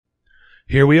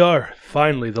Here we are,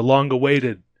 finally, the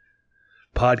long-awaited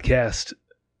podcast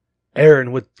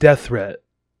airing with Death Threat.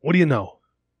 What do you know?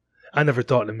 I never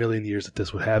thought in a million years that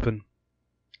this would happen.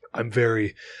 I'm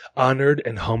very honored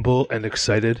and humble and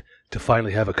excited to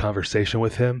finally have a conversation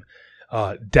with him.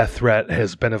 Death Threat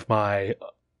has been of my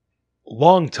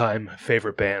longtime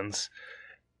favorite bands,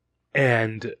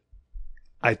 and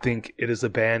I think it is a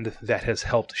band that has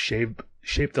helped shape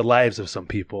the lives of some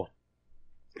people,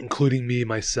 including me,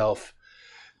 myself.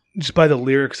 Just by the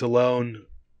lyrics alone,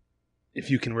 if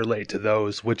you can relate to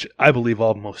those, which I believe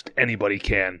almost anybody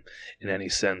can in any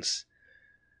sense.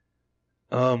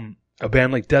 A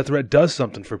band like Death Threat does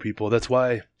something for people. That's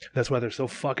why they're so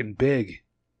fucking big.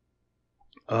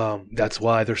 That's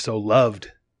why they're so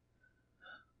loved.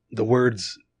 The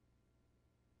words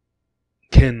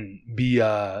can be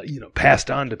passed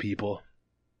on to people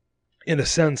in a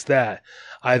sense that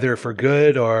either for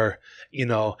good or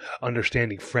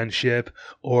understanding friendship,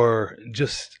 or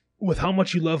just with how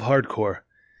much you love hardcore.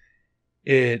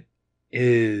 It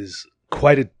is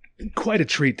quite a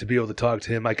treat to be able to talk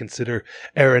to him. I consider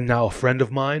Aaron now a friend of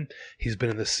mine. He's been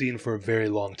in the scene for a very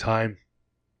long time.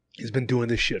 He's been doing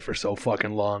this shit for so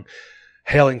fucking long.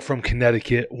 Hailing from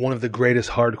Connecticut, one of the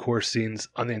greatest hardcore scenes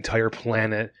on the entire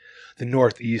planet. The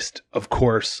Northeast, of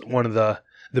course, one of the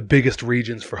biggest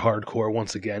regions for hardcore,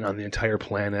 once again, on the entire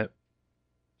planet.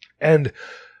 And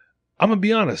I'm going to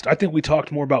be honest, I think we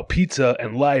talked more about pizza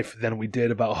and life than we did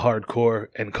about hardcore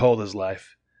and cold as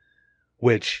life,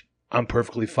 which I'm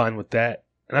perfectly fine with that.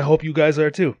 And I hope you guys are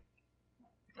too.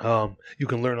 You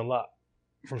can learn a lot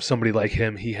from somebody like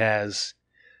him. He has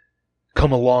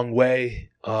come a long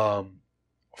way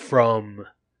from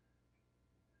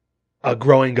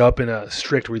growing up in a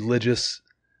strict religious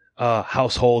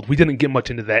household. We didn't get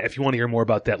much into that. If you want to hear more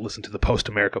about that, listen to the Post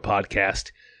America podcast.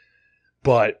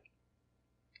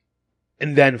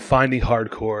 And then finding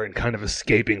hardcore and kind of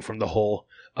escaping from the whole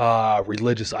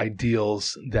religious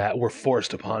ideals that were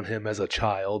forced upon him as a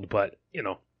child. But,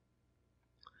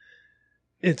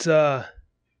 it's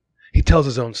he tells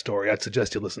his own story. I'd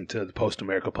suggest you listen to the Post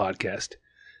America podcast.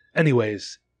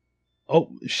 Anyways,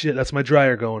 oh shit, that's my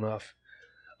dryer going off.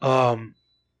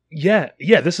 Yeah,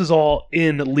 this is all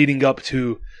in leading up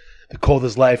to the Cold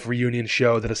as Life reunion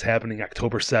show that is happening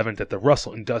October 7th at the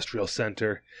Russell Industrial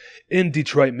Center in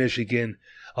Detroit, Michigan.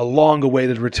 A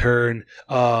long-awaited return.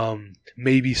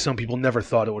 Maybe some people never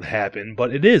thought it would happen,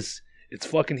 but it is. It's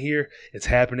fucking here. It's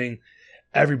happening.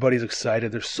 Everybody's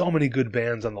excited. There's so many good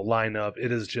bands on the lineup.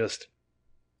 It is just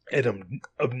an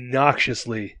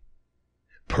obnoxiously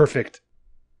perfect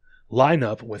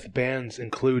lineup with bands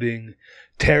including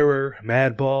Terror,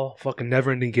 Madball, fucking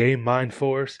Neverending Game, Mind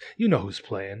Force. You know who's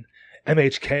playing.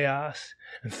 MH Chaos,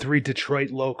 and 3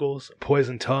 Detroit locals,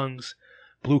 Poison Tongues,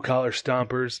 Blue Collar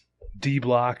Stompers, D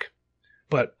Block.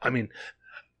 But,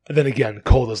 then again,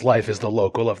 Cold as Life is the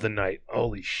local of the night.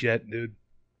 Holy shit, dude.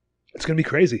 It's going to be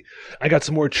crazy. I got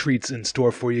some more treats in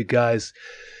store for you guys.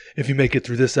 If you make it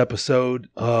through this episode,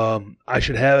 I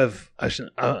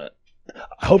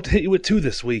hope to hit you with 2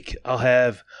 this week. I'll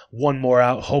have 1 more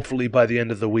out, hopefully by the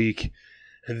end of the week.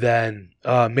 And then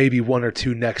maybe 1 or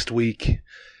 2 next week,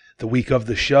 the week of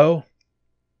the show.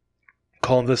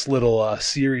 Calling this little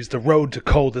series The Road to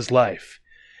Cold as Life.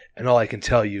 And all I can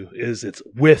tell you is it's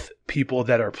with people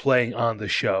that are playing on the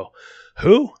show.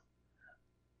 Who?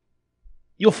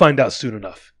 You'll find out soon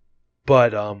enough.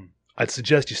 But I'd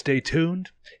suggest you stay tuned.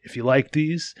 If you like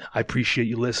these, I appreciate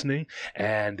you listening.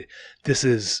 And this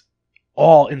is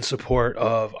all in support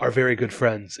of our very good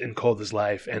friends in Cold as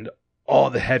Life and all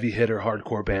the heavy hitter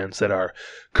hardcore bands that are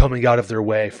coming out of their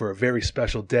way for a very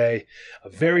special day, a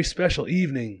very special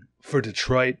evening for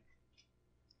Detroit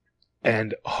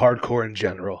and hardcore in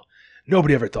general.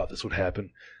 Nobody ever thought this would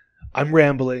happen. I'm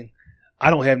rambling. I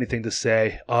don't have anything to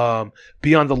say.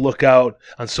 Be on the lookout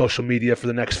on social media for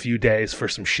the next few days for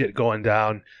some shit going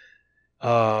down.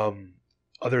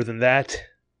 Other than that,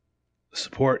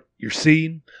 support your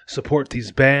scene, support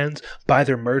these bands, buy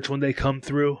their merch when they come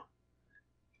through.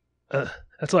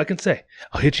 That's all I can say.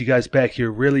 I'll hit you guys back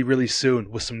here really, really soon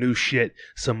with some new shit,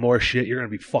 some more shit. You're going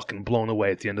to be fucking blown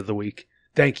away at the end of the week.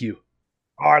 Thank you.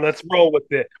 All right, let's roll with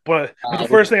it. But the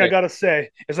first thing I got to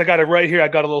say is I got it right here. I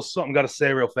got a little something I got to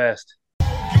say real fast.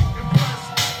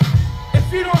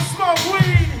 If you don't smoke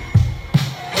weed,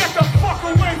 get the fuck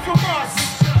away from us.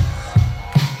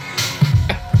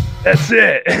 That's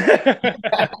it.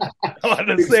 I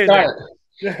wanted to say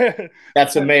that.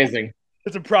 That's amazing.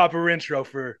 It's a proper intro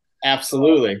for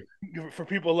Absolutely. For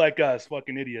people like us,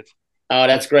 fucking idiots. Oh,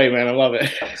 that's great, man. I love it.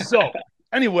 So,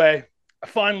 anyway, I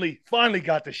finally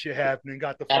got the shit happening.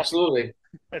 Got the fucking Absolutely.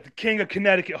 at the king of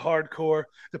Connecticut hardcore,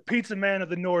 the pizza man of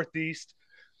the Northeast.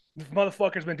 This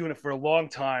motherfucker's been doing it for a long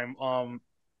time.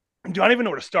 Dude, I don't even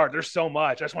know where to start. There's so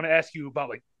much. I just want to ask you about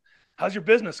like, how's your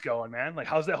business going, man? Like,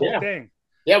 how's that whole Yeah. thing?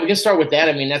 Yeah, we can start with that.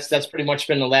 I mean, that's pretty much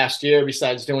been the last year.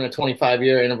 Besides doing a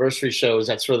 25-year anniversary shows,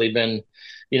 that's really been,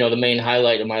 the main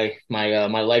highlight of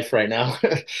my life right now.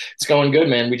 It's going good,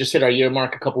 man. We just hit our year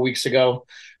mark a couple weeks ago,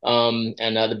 and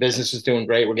the business is doing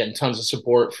great. We're getting tons of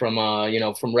support from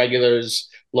from regulars,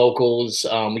 locals.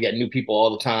 We get new people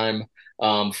all the time.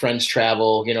 Friends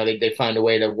travel. They find a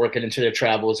way to work it into their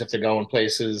travels if they're going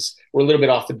places. We're a little bit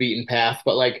off the beaten path,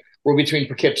 but like we're between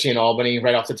Poughkeepsie and Albany,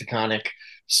 right off the Taconic.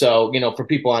 So, for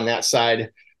people on that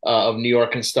side of New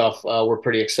York and stuff, we're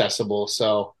pretty accessible.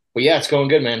 So, but yeah, it's going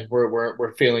good, man.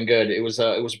 We're feeling good. It was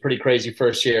a pretty crazy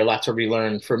first year, a lot to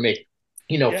relearn for me,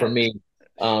 for Yeah, me.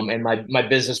 And my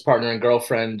business partner and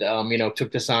girlfriend,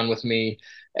 took this on with me,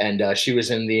 and she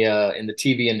was in the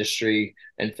TV industry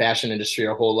and fashion industry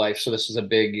her whole life. So this was a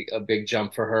big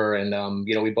jump for her. And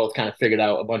we both kind of figured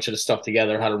out a bunch of the stuff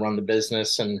together, how to run the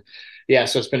business, and yeah,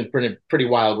 so it's been a pretty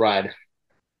wild ride.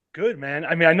 good, man.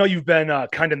 I mean, I know you've been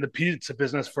kind of in the pizza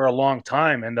business for a long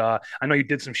time, and I know you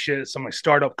did some shit, some like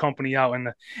startup company out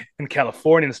in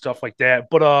California and stuff like that.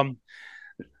 But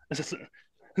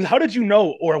how did you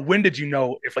know, or when did you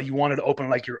know if like you wanted to open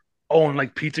like your own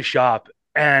like pizza shop?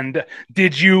 And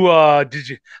did you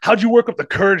how'd you work up the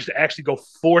courage to actually go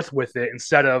forth with it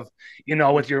instead of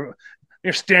with you're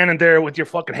standing there with your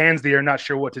fucking hands there, not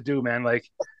sure what to do, man? Like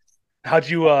how'd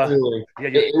you Absolutely. yeah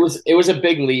you It was a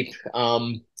big leap.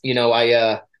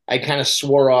 I kind of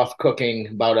swore off cooking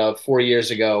about 4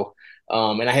 years ago.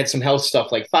 And I had some health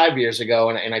stuff like 5 years ago,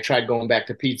 and I tried going back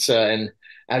to pizza, and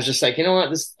I was just like, you know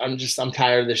what, I'm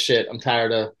tired of this shit. I'm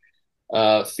tired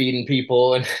of feeding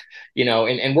people and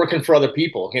and working for other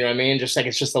people. You know what I mean? Just like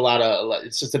it's just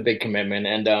it's just a big commitment.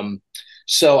 And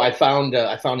so I found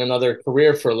another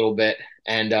career for a little bit,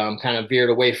 and kind of veered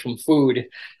away from food.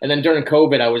 And then during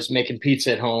COVID, I was making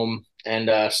pizza at home, and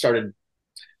started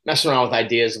messing around with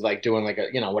ideas of like doing like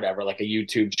a whatever, like a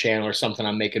YouTube channel or something.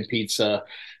 I'm making pizza.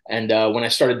 And when I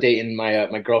started dating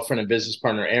my girlfriend and business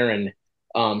partner Erin,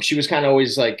 she was kind of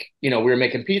always like, we were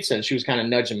making pizza, and she was kind of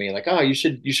nudging me like, oh, you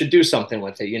should do something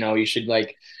with it. You should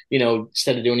like,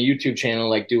 instead of doing a YouTube channel,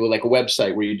 like do like a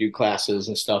website where you do classes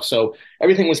and stuff. So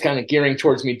everything was kind of gearing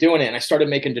towards me doing it. And I started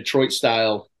making Detroit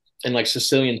style and like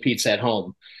Sicilian pizza at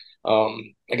home.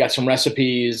 I got some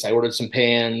recipes, I ordered some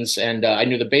pans, and I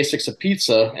knew the basics of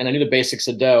pizza, and I knew the basics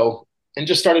of dough, and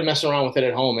just started messing around with it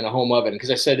at home in a home oven.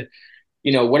 Because I said,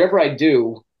 whatever I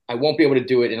do, I won't be able to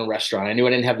do it in a restaurant. I knew I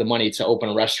didn't have the money to open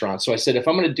a restaurant. So I said, if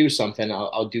I'm going to do something,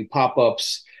 I'll do pop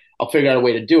ups. I'll figure out a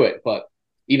way to do it. But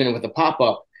even with a pop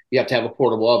up, you have to have a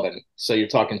portable oven. So you're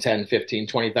talking 10, 15,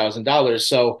 $20,000.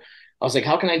 So I was like,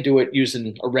 how can I do it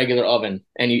using a regular oven?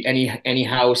 Any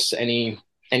house, any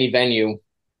venue.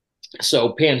 So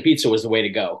pan pizza was the way to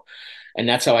go. And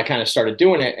that's how I kind of started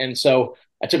doing it. And so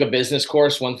I took a business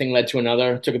course. One thing led to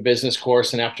another. Took a business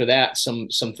course, and after that, some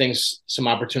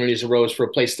opportunities arose for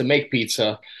a place to make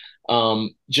pizza,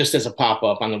 just as a pop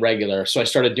up on the regular. So I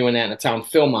started doing that in a town,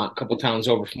 Philmont, a couple towns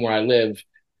over from where I live.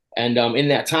 And in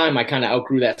that time, I kind of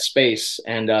outgrew that space,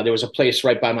 and there was a place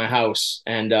right by my house,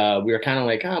 and we were kind of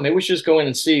like, oh, maybe we should just go in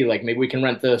and see, like maybe we can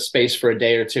rent the space for a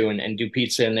day or two and do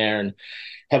pizza in there. And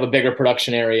have a bigger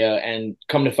production area. And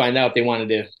come to find out, they wanted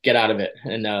to get out of it,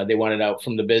 and they wanted out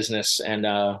from the business. And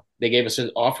they gave us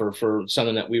an offer for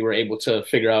something that we were able to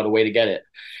figure out a way to get it.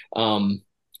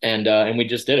 And we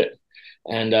just did it.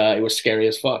 And it was scary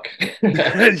as fuck.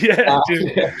 yeah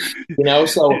dude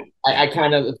So I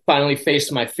kind of finally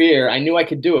faced my fear. I knew I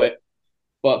could do it,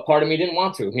 but part of me didn't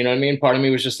want to. You know what I mean? Part of me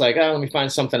was just like, oh, let me find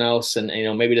something else, and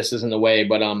maybe this isn't the way.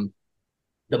 But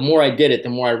the more I did it, the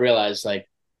more I realized like,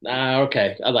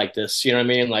 okay, I like this. You know what I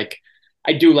mean? Like,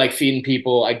 I do like feeding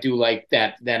people. I do like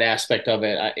that aspect of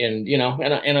it, and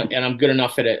and I'm good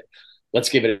enough at it. Let's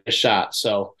give it a shot.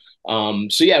 So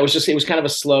yeah, it was kind of a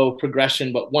slow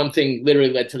progression, but one thing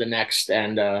literally led to the next,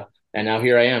 and now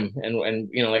here I am. And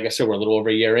like I said, we're a little over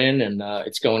a year in, and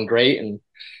it's going great, and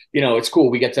it's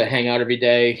cool. We get to hang out every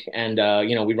day, and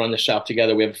we run the shop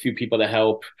together. We have a few people to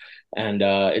help, and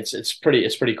it's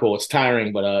pretty cool. It's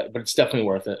tiring, but it's definitely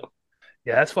worth it.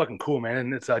 Yeah, that's fucking cool, man.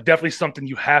 And it's definitely something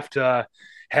you have to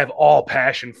have all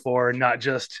passion for, and not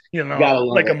just, Gotta love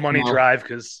like a it. money No, drive,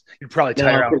 because you'd probably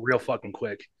tire no, out real fucking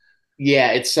quick.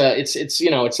 yeah, it's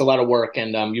a lot of work,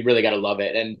 and you really got to love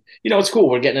it. And it's cool.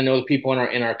 We're getting to know the people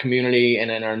in our community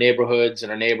and in our neighborhoods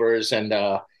and our neighbors, and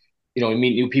we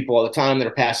meet new people all the time that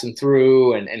are passing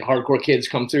through, and hardcore kids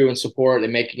come through and support. They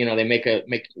make, they make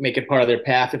it part of their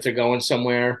path if they're going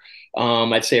somewhere.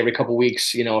 I'd say every couple of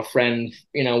weeks, a friend,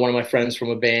 one of my friends from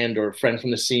a band or a friend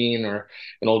from the scene or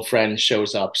an old friend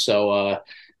shows up. So,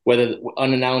 whether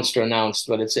unannounced or announced,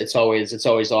 but it's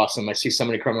always awesome. I see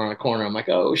somebody come around the corner. I'm like,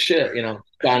 oh shit, Yeah.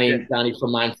 Donnie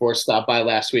from Mind Force stopped by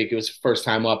last week. It was his first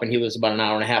time up, and he lives about an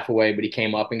hour and a half away, but he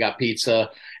came up and got pizza.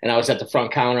 And I was at the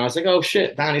front counter. I was like, oh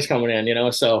shit, Donnie's coming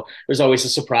in. So there's always a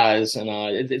surprise, and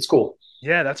it's cool.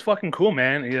 Yeah, that's fucking cool,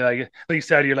 man. Yeah, like you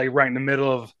said, you're like right in the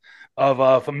middle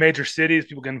of major cities.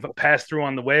 People can pass through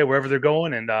on the way wherever they're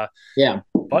going, and Yeah,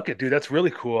 fuck it, dude. That's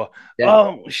really cool. yeah,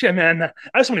 Oh shit, man. I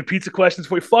have so many pizza questions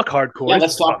for you. Fuck hardcore. yeah. Let's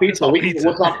Let's just talk talk. Let's pizza. talk We'll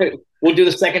pizza. talk. We'll do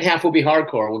the second half. Will be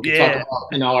hardcore. We can talk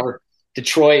Yeah, about our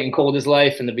Detroit and Cold as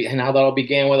Life and how that all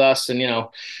began with us, and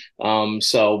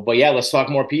so. But yeah, let's talk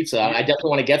more pizza. yeah. I definitely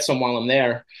want to get some while I'm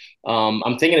there.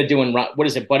 I'm thinking of doing what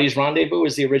is it? Buddy's Rendezvous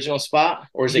is the original spot,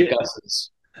 or is it Yeah.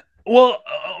 Gus's? Well,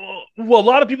 a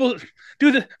lot of people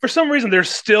do the for some reason. There's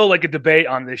still like a debate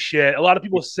on this shit. A lot of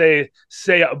people say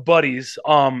buddies.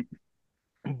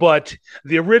 But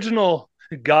the original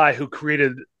guy who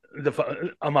created the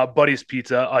Buddy's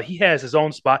Pizza, he has his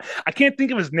own spot. I can't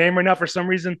think of his name right now for some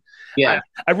reason. I, Yeah.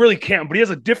 I really can't, but he has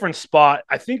a different spot.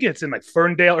 I think it's in like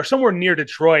Ferndale or somewhere near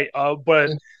Detroit.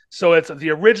 But so it's the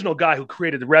original guy who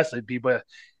created the recipe, but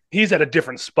he's at a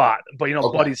different spot. But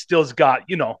Okay. Buddy's still's got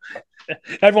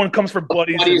everyone comes for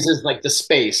Buddies and Buddy's is like the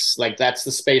space, like that's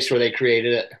the space where they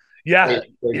created it. yeah,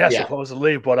 Basically. yeah, Yeah.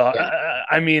 supposedly. But Yeah.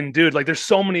 I mean, dude, like, there's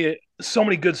so many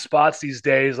good spots these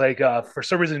days. Like, for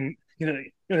some reason,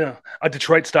 a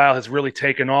Detroit style has really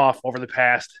taken off over the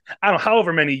past, I don't know,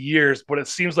 however many years. But it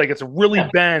seems like it's really Yeah.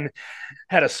 been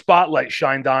had a spotlight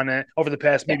shined on it over the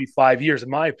past Yeah. maybe 5 years, in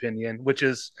my opinion, which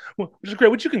is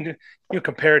great. Which you can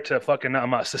compare it to fucking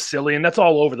Sicilian. That's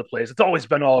all over the place. It's always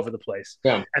been all over the place.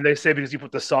 Yeah. And they say because you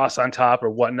put the sauce on top or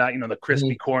whatnot, the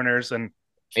crispy Mhm. corners and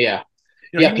Yeah.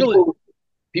 you Yeah. really.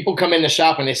 People come in the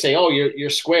shop and they say, "Oh, you're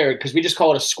square," because we just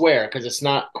call it a square because it's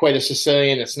not quite a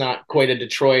Sicilian, it's not quite a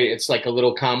Detroit, it's like a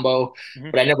little combo.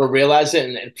 Mhm. But I never realized it,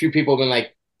 and a few people have been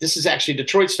like, "This is actually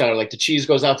Detroit style. Like the cheese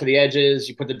goes out to the edges,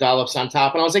 you put the dollops on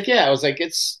top." And I was like, "Yeah," I was like,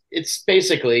 "It's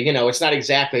basically, it's not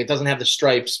exactly. It doesn't have the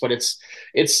stripes, but it's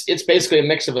basically a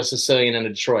mix of a Sicilian and a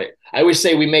Detroit." I always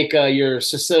say we make your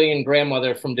Sicilian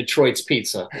grandmother from Detroit's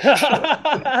pizza.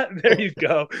 There you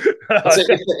go.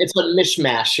 It's a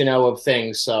mishmash, of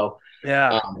things. So.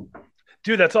 Yeah, Um,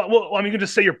 dude, that's all. Well, I mean, you can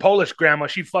just say your Polish grandma.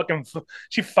 She found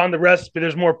the recipe.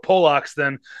 There's more Polacks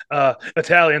than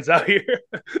Italians out here,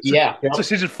 so, yeah, so yep.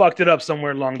 she just fucked it up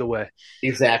somewhere along the way.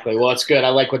 Exactly. Well, it's good. I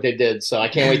like what they did. So I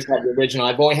can't wait to have the original.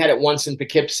 I've only had it once in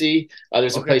Poughkeepsie.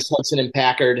 There's a Okay. place, Hudson and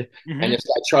Packard, and Hmm. this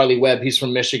guy, Charlie Webb, he's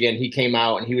from Michigan. He came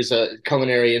out and he was a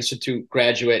Culinary Institute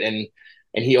graduate, and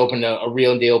he opened a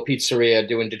real deal pizzeria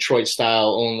doing Detroit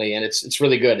style only. And it's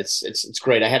really good. It's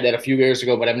great. I had that a few years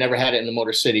ago, but I've never had it in the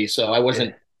Motor City. So I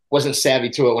Yeah, wasn't savvy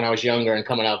to it when I was younger and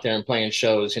coming out there and playing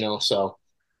shows, so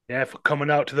yeah, for coming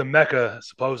out to the Mecca,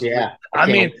 supposedly. yeah, I I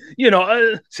can't mean,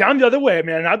 wait. see, I'm the other way,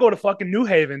 man. I go to fucking New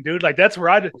Haven, dude. Like that's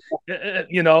where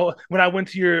when I went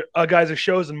to your guys'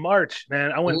 shows in March,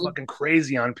 man, I went Mhm. fucking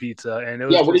crazy on pizza, and it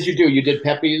Yeah, was what did you just do? You did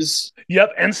Pepe's?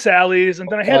 yep, and Sally's, and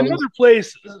then I had Sally's? another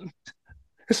place.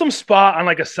 Some spot on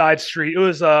like a side street. It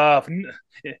was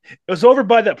over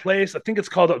by that place. I think it's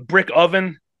called a Brick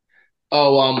Oven.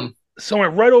 Oh, Somewhere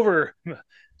right over.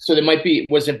 so there might be,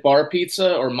 was it bar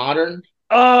pizza or modern?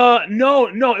 No,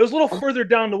 no, it was a little further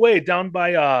down the way, down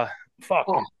by fuck.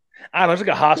 Oh, I don't know, it's like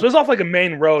a hospital. It was off like a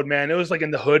main road, man. It was like in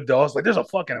the hood though. I was like, there's a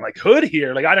fucking like hood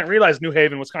here. Like I didn't realize New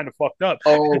Haven was kind of fucked up.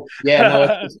 oh, yeah,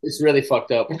 no, it's really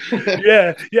fucked up.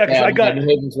 Yeah, Yeah, yeah, New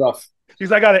Haven's rough.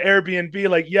 because I got an Airbnb.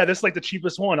 Like, yeah, this is like the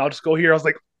cheapest one. I'll just go here. I was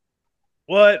like,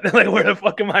 what? Like, where the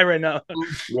fuck am I right now?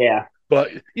 Yeah, But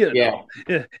yeah.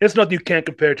 it's nothing you can't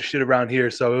compare to shit around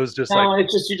here. So it was just like, No,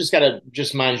 it's just you just gotta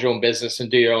just mind your own business and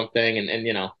do your own thing, and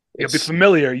be it's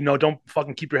familiar. Don't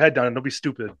fucking keep your head down and don't be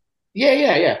stupid. yeah,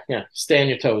 yeah, yeah, yeah. Stay on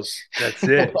your toes. That's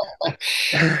it.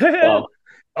 Um,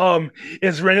 um,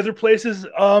 is there any other places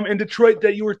in Detroit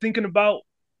that you were thinking about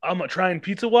trying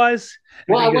pizza wise?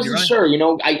 well, I Anything you got your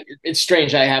wasn't eye? sure. It's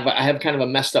strange. I have kind of a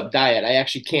messed up diet. I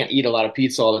actually can't eat a lot of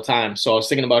pizza all the time. So I was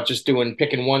thinking about just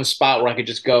picking one spot where I could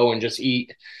just go and just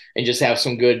eat and just have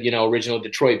some good, original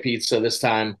Detroit pizza this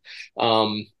time.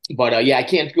 But yeah, I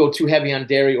can't go too heavy on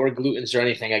dairy or glutens or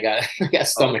anything. I got I got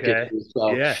stomach Okay. issues.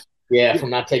 So Yeah. Yeah, from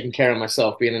not taking care of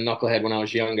myself, being a knucklehead when I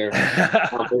was younger.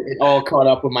 It all caught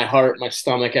up with my heart, my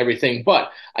stomach, everything.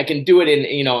 But I can do it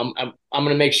in, I'm going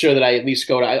to make sure that I at least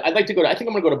go to, I'd like to go to, I think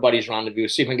I'm going to go to Buddy's Rendezvous,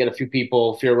 see if I can get a few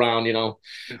people, if you're around, go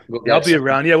Yeah, I'll get be some.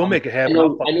 around. Yeah, we'll Um, make it happen.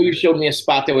 I'll I fucking know you do showed me a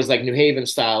spot that was like New Haven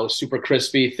style, super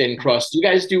crispy, thin it. crust. Do you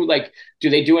guys do like, do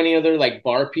they do any other like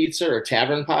bar pizza or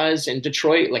tavern pies in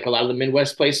Detroit, like a lot of the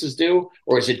Midwest places do?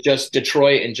 Or is it just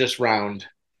Detroit and just round?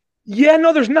 Yeah,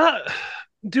 no, there's not.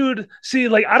 Dude, see,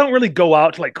 like I don't really go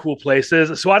out to like cool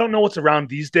places, so I don't know what's around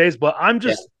these days, but Yeah, I'm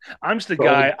just a for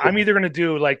only guy. I'm either gonna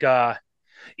do like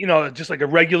just like a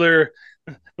regular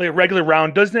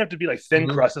round. Doesn't have to be like thin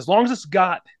hmm crust, as long as it's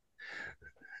got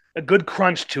a good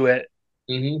crunch to it.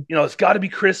 hmm It's got to be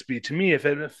crispy. To me, if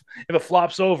it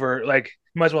flops over, like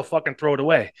you might as well fucking throw it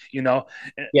away.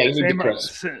 Yeah, you need the Same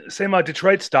crisp. same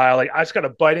Detroit style. Like I just got to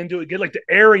bite into it, get like the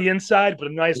airy inside, but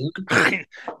a nice Mhm.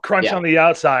 crunch Yeah, on the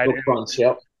outside, no crunch.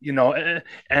 Yep. you know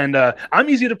and I'm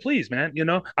easy to please, man.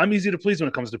 I'm easy to please when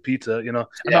it comes to pizza. I'm not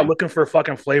Yeah. looking for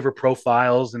fucking flavor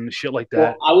profiles and shit like Well,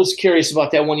 that. I was curious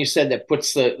about that one you said that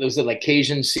puts was it like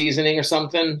Cajun seasoning or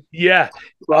something? Yeah.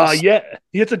 Crust. Yeah,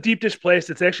 it's a deep dish place.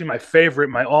 It's actually my favorite,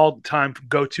 my all-time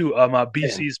go-to. Yeah.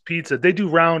 BC's Pizza. They do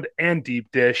round and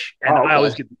deep dish, and Oh, okay. I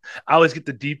always get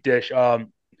the deep dish.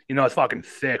 It's fucking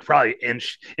thick, probably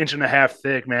inch and a half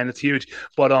thick, man. It's huge.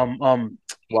 But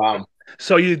Wow.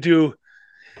 so you do.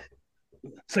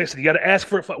 So you got to ask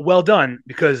for it well done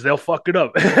because they'll fuck it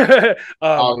up.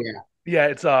 Oh, um, yeah. yeah,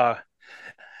 it's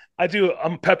I do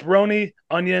pepperoni,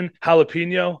 onion,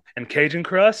 jalapeno, and Cajun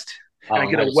crust, and I Oh,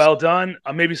 get it nice. well done.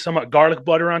 Maybe some garlic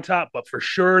butter on top, but for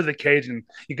sure the Cajun.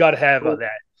 You got to have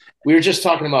that. We were just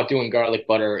talking about doing garlic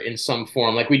butter in some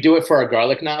form. Like we do it for our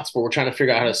garlic knots, but we're trying to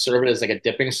figure out how to serve it as like a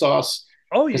dipping sauce.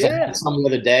 Oh Because I had yeah, some the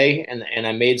other day and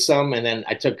I made some and then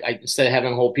instead of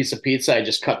having a whole piece of pizza, I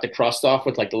just cut the crust off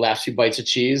with like the last few bites of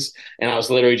cheese and I was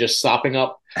literally just sopping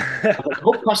up. I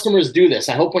hope customers do this.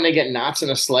 I hope when they get knots in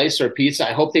a slice or a pizza,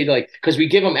 I hope they like because we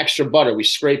give them extra butter. We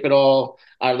scrape it all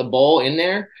out of the bowl in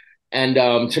there, and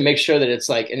to make sure that it's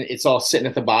like and it's all sitting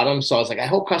at the bottom. So I was like, I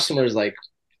hope customers like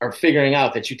are figuring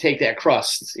out that you take that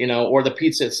crust, or the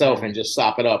pizza itself and just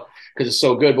sop it up because it's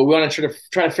so good. But we want to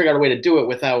try to figure out a way to do it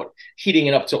without heating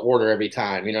it up to order every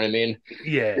time. You know what I mean?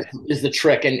 yeah, Is the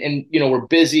trick. And we're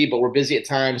busy, but we're busy at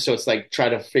times. So it's like try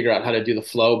to figure out how to do the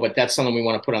flow. But that's something we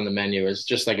want to put on the menu is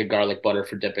just like a garlic butter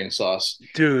for dipping sauce.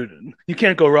 dude, you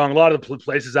can't go wrong. A lot of the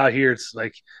places out here, it's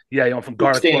like, yeah, from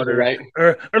garlic Standard, butter, right?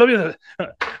 or let me.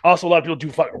 Also, a lot of people do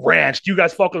fuck ranch. Do you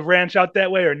guys fuck with ranch out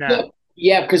that way or not? Yeah.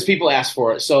 Yeah, because people ask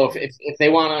for it. So if they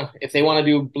wanna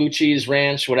do blue cheese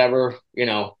ranch, whatever,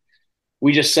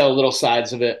 we just sell little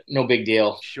sides of it. No big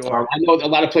deal. Sure. I know a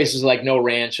lot of places are like no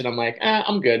ranch, and I'm like,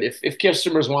 I'm good. If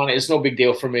customers want it, it's no big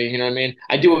deal for me. You know what I mean?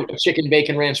 I do a chicken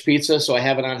bacon ranch pizza, so I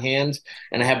have it on hand,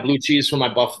 and I have blue cheese for my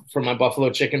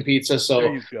buffalo chicken pizza. There So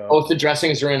you go. both the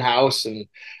dressings are in house, and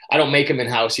I don't make them in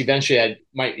house. Eventually,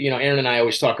 Aaron and I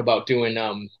always talk about doing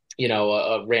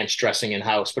a ranch dressing in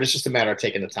house, but it's just a matter of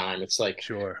taking the time. It's like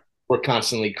Sure. we're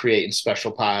constantly creating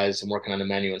special pies and working on the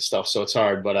menu and stuff. So it's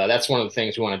hard, but that's one of the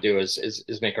things we want to do is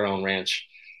make our own ranch.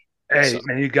 So Hey,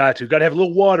 man, you got to have a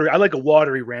little watery. I like a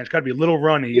watery ranch. Got to be a little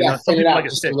runny. yeah, Some thin it people like out it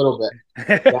just a thick. little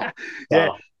bit. Yeah. Yeah.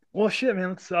 So Well, shit,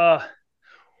 man.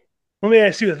 Let me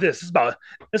ask you this. This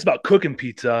is about cooking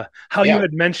pizza. How you yeah.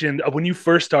 had mentioned when you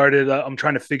first started, I'm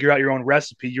trying to figure out your own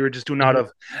recipe. You were just doing Mhm.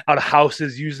 out of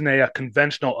houses using a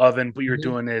conventional oven, but you're Mhm.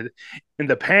 doing it in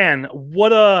the pan.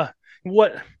 What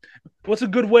what's a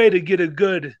good way to get a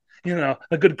good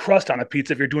crust on a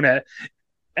pizza if you're doing it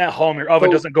at home? Your oven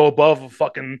So doesn't go above a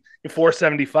fucking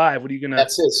 475. What are you gonna?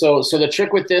 that's it. So the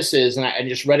trick with this is, and I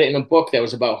just read it in a book that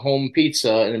was about home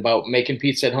pizza and about making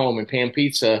pizza at home and pan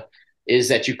pizza, is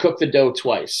that you cook the dough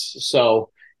twice.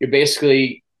 So you're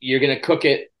gonna cook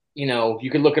it. You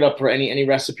can look it up for any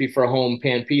recipe for a home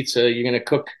pan pizza. You're gonna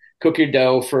cook your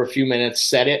dough for a few minutes,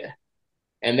 set it,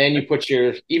 and then you put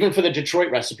even for the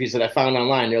Detroit recipes that I found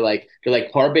online, they're like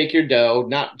par bake your dough,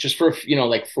 not just for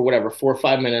like for whatever 4 or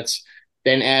 5 minutes,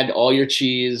 then add all your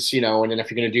cheese, and then if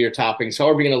you're gonna do your toppings,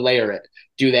 however you're gonna layer it,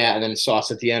 do that, and then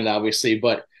sauce at the end, obviously.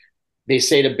 But they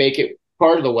say to bake it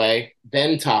part of the way,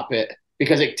 then top it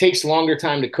because it takes longer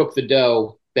time to cook the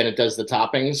dough than it does the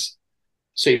toppings.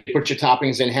 So you put your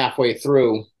toppings in halfway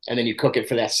through, and then you cook it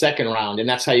for that second round, and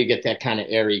that's how you get that kind of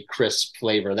airy, crisp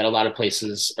flavor that a lot of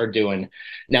places are doing.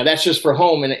 Now that's just for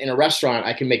home. In a restaurant,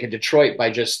 I can make a Detroit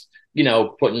by just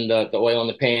putting the oil in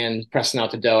the pan, pressing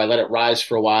out the dough. I let it rise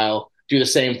for a while, do the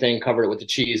same thing, cover it with the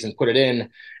cheese, and put it in,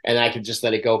 and I can just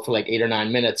let it go for like 8 or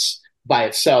 9 minutes by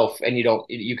itself, and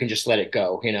you can just let it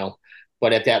go.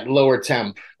 But at that lower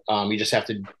temp, You just have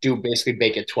to basically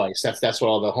bake it twice. That's what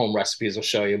all the home recipes will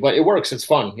show you. But it works. It's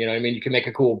fun. You know what I mean? You can make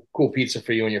a cool pizza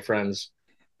for you and your friends.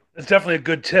 It's definitely a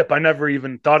good tip. I never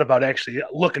even thought about actually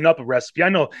looking up a recipe. I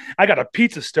know I got a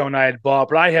pizza stone I had bought,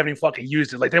 but I haven't even fucking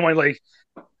used it. Like they want like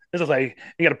this is like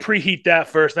you got to preheat that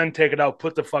first, then take it out,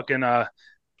 put the fucking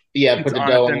Yeah, put pizza the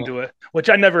on it, dough then on it. do it. Which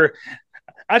I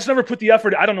just never put the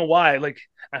effort. I don't know why. Like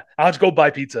I'll just go buy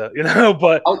pizza, you know.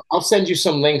 But I'll send you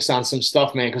some links on some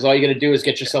stuff, man, because all you got to do is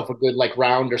get yourself a good like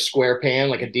round or square pan,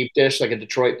 like a deep dish, like a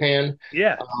Detroit pan,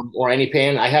 yeah, or any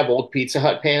pan. I have old Pizza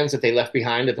Hut pans that they left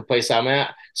behind at the place I'm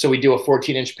at. So we do a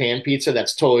 14-inch pan pizza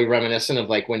that's totally reminiscent of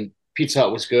like when Pizza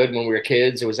Hut was good when we were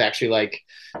kids. It was actually like,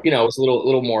 it was a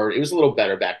little more, it was a little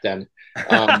better back then.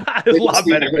 it's a Maybe it lot seemed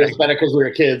better like it back was then. better because we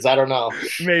were kids. I don't know.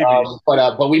 Maybe.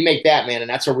 But we make that, man, and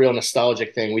that's a real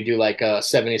nostalgic thing. We do like a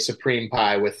 70 Supreme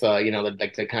pie with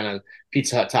the kind of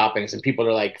Pizza Hut toppings, and people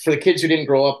are like, for the kids who didn't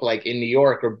grow up like in New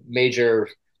York or major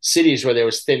cities where there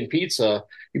was thin pizza,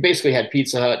 you basically had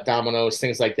Pizza Hut, Domino's,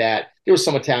 things like that. There was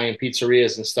some Italian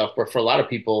pizzerias and stuff, but for a lot of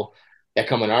people that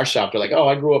come in our shop, they're like, "Oh,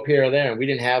 I grew up here or there, and we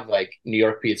didn't have like New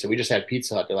York pizza. We just had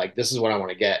Pizza Hut." They're like, "This is what I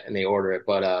want to get," and they order it.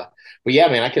 But yeah,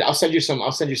 man, I'll send you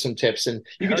some tips, and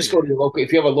you can Hell just go yeah. to your local.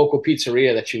 If you have a local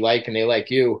pizzeria that you like and they like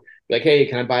you, like, hey,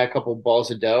 can I buy a couple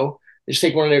balls of dough? Just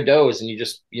take one of their doughs, and you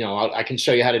just, I can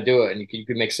show you how to do it, and you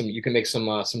can make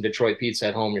some Detroit pizza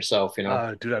at home yourself.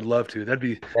 Dude, I'd love to. That'd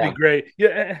be Yeah. great.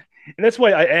 Yeah, and that's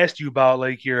why I asked you about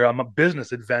like your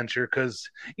business adventure because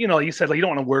you said like you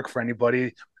don't want to work for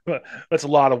anybody, but that's a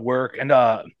lot of work, and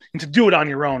to do it on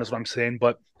your own is what I'm saying.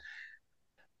 But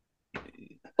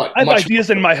But I have much ideas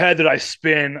in my head that I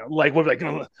spin like what like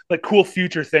like cool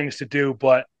future things to do.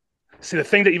 But see, the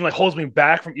thing that even like holds me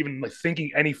back from even like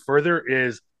thinking any further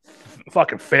is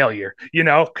fucking failure.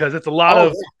 Because it's a lot oh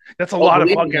of yeah. that's a Oh, lot of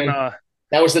believe me, fucking man.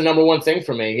 That was the number one thing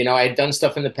for me. I had done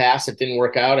stuff in the past that didn't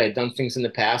work out. I had done things in the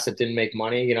past that didn't make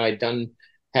money.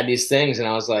 Had these things, and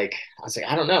I was like,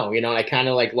 I don't know, and I kind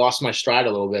of like lost my stride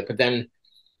a little bit. But then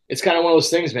it's kind of one of those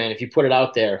things, man. If you put it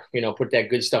out there, put that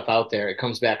good stuff out there, it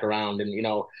comes back around. And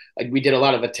like we did a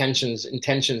lot of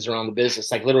intentions around the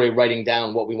business, like literally writing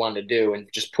down what we wanted to do and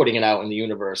just putting it out in the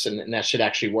universe, and that shit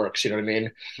actually works. You know what I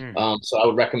mean? hmm. So I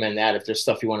would recommend that if there's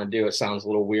stuff you want to do. It sounds a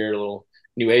little weird, a little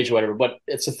new age or whatever, but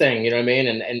it's a thing. You know what I mean?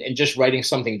 And just writing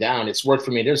something down, it's worked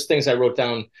for me. There's things I wrote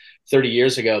down 30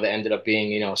 years ago that ended up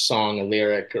being, a song, a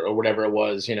lyric, or whatever it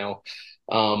was.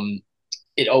 Um,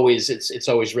 it's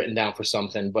always written down for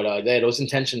something, but those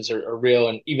intentions are real,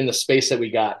 and even the space that we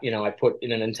got, I put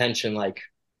in an intention like,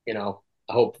 I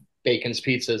hope Bacon's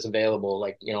Pizza is available.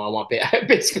 Like, I want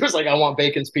basically it was like I want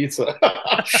Bacon's Pizza,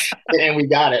 and we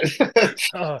got it.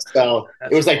 Oh, So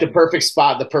it that's was like the funny. perfect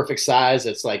spot, the perfect size.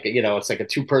 It's like, it's like a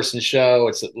two-person show.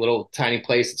 It's a little tiny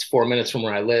place. It's 4 minutes from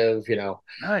where I live.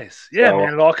 Nice. Yeah, So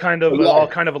man. It all yeah,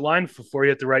 kind of aligned for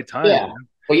you at the right time, yeah. man.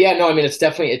 But yeah, no, I mean,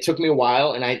 it took me a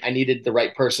while, and I needed the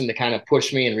right person to kind of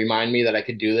push me and remind me that I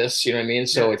could do this. You know what I mean?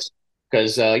 So Yeah. it's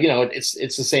because,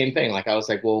 it's the same thing. Like I was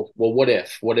like, well, what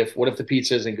if the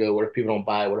pizza isn't good? What if people don't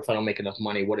buy it? What if I don't make enough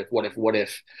money? What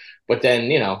if? But then,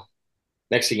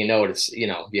 next thing you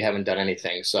know, you haven't done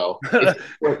anything. So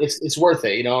it's worth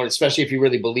it, especially if you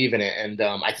really believe in it. And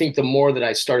I think the more that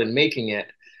I started making it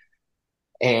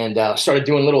and started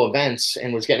doing little events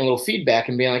and was getting a little feedback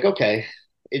and being like, okay,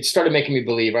 it started making me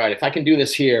believe, all right, if I can do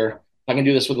this here, I can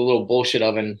do this with a little bullshit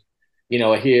oven,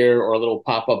 here or a little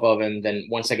pop up oven. Then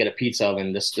once I get a pizza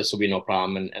oven, this will be no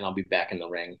problem, and I'll be back in the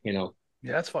ring.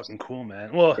 Yeah, that's fucking cool,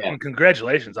 man. Well, Yeah,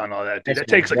 congratulations on all that, dude. thanks, That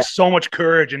man. takes like Yeah, so much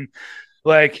courage and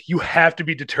like you have to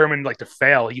be determined like to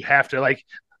fail. You have to like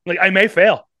I may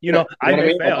fail, you I know what I may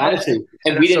mean? Like fail. honestly,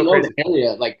 And and we that's so didn't know the crazy.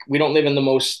 area. Like we don't live in the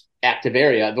most active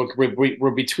area. Look,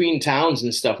 we're between towns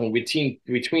and stuff, and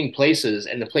between places,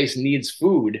 and the place needs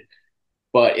food,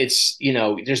 but it's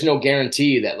there's no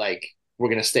guarantee that like we're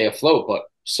gonna stay afloat. But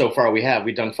so far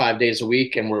we've done 5 days a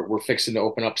week, and we're fixing to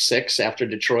open up six after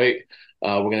Detroit.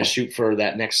 We're gonna shoot for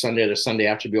that next Sunday or the Sunday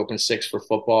after we open six for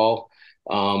football,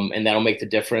 and that'll make the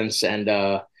difference. And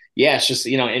yeah, it's just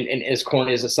and as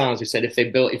corny as it sounds, we said if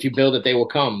you build it, they will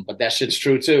come. But that shit's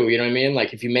true too. You know what I mean?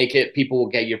 Like if you make it, people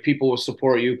will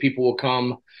support you, people will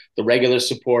come. The regulars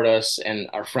support us, and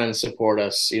our friends support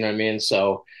us. You know what I mean?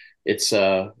 So it's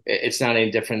not any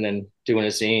different than doing a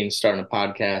zine, starting a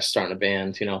podcast, starting a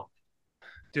band.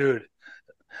 Dude,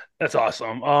 that's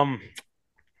awesome. I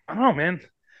don't know, man.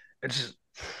 It's just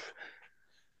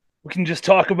we can just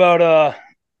talk about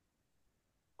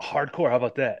hardcore. How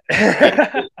about Yeah,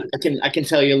 that? I can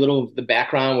tell you a little of the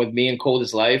background with me and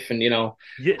Cold's life, and Yeah,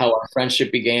 how our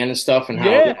friendship began and stuff, and how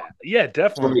yeah, yeah,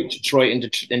 definitely. Detroit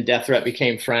and Death Threat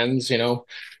became friends.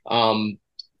 Um,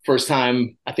 first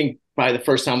time, I think probably the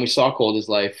first time we saw Cold as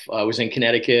Life was in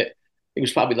Connecticut. It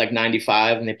was probably like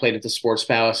 95, and they played at the Sports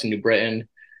Palace in New Britain.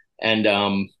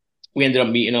 And we ended up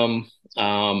meeting them.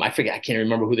 I forget, I can't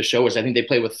remember who the show was. I think they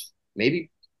played with maybe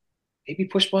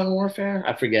Push Button Warfare.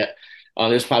 I forget.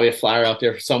 There's probably a flyer out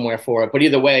there somewhere for it. But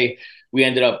either way, we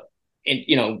ended up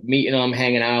meeting them,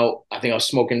 hanging out. I think I was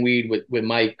smoking weed with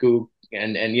Mike Goop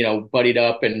and buddied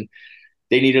up, and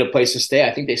they needed a place to stay.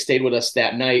 I think they stayed with us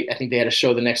that night. I think they had a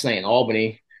show the next night in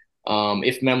Albany,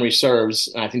 if memory serves.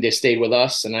 And I think they stayed with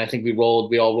us, and I think we all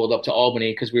rolled up to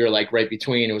Albany because we were like right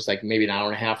between. It was like maybe an hour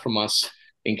and a half from us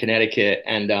in Connecticut,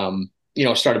 and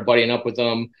started buddying up with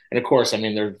them. And of course, I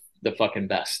mean, they're the fucking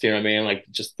best. You know what I mean? Like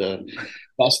just the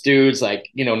best dudes, like,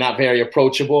 not very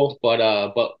approachable, but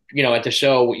at the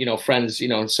show, friends,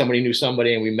 somebody knew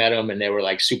somebody and we met them and they were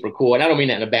like super cool. And I don't mean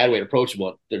that in a bad way,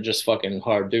 approachable. They're just fucking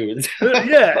hard dudes.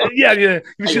 Yeah. You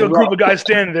see a group of guys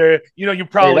standing there, you're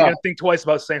probably going to think twice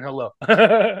about saying hello.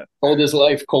 Cold as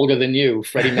life, colder than you.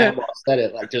 Freddie Maddox said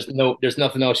it. Like, there's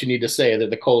nothing else you need to say. They're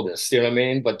the coldest. You know what I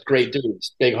mean? But great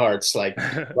dudes, big hearts. Like,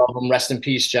 love them. Rest in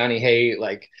peace, Johnny Haight.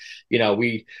 Like,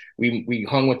 we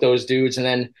hung with those dudes, and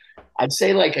then I'd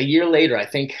say like a year later, I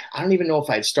don't even know if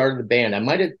I'd started the band. I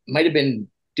might have been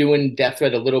doing Death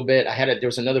Threat a little bit. There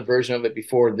was another version of it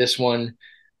before this one.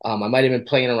 I might have been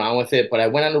playing around with it, but I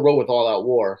went on the road with All Out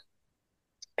War,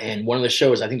 and one of the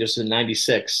shows, I think this was in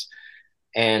 '96.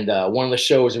 And one of the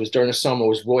shows, it was during the summer,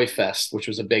 was Roy Fest, which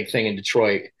was a big thing in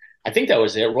Detroit. I think that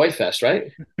was it, Roy Fest,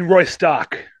 right? Roy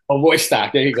Stock. Oh, Roy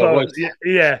Stock. There you go. Roy Stock.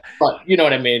 Yeah. But you know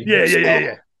what I mean?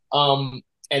 Yeah.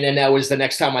 And then that was the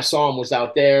next time I saw him was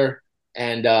out there,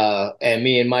 and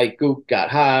me and Mike Gook got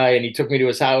high, and he took me to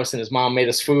his house, and his mom made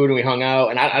us food, and we hung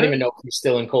out. And I don't even know if he's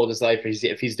still in Cold as Life,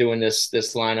 if he's doing this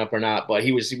lineup or not. But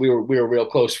we were real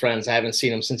close friends. I haven't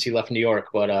seen him since he left New York,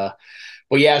 but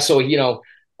yeah. So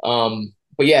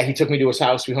but yeah, he took me to his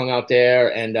house. We hung out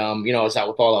there, and I was out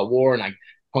with All Out War, and I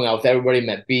hung out with everybody.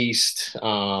 Met Beast,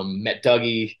 met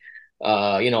Dougie,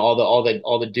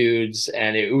 all the dudes,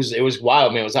 and it was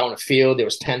wild, man. It was out in the field. There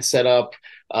was tents set up.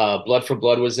 Blood for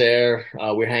Blood was there.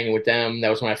 We were hanging with them. That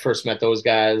was when I first met those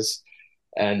guys,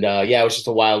 and yeah, it was just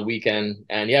a wild weekend.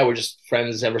 And yeah, we're just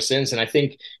friends ever since. And I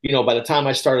think by the time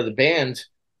I started the band,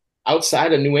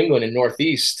 outside of New England and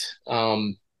Northeast,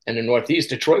 and in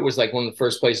Northeast, Detroit was like one of the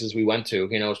first places we went to.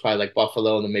 It was probably like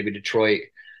Buffalo and then maybe Detroit.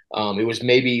 It was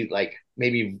maybe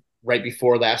right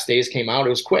before Last Days came out.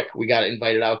 It was quick. We got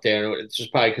invited out there. It's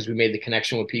just probably because we made the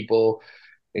connection with people.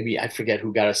 Maybe I forget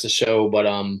who got us the show,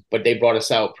 but they brought us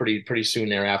out pretty soon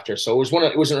thereafter. So it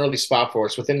was an early spot for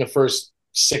us. Within the first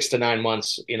 6 to 9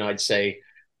 months, I'd say,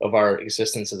 of our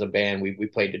existence as a band, we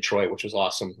played Detroit, which was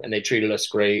awesome, and they treated us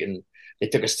great. And they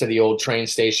took us to the old train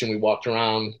station. We walked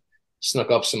around,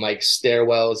 snuck up some like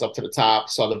stairwells up to the top,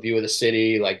 saw the view of the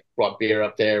city, like brought beer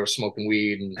up there, was smoking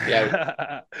weed, and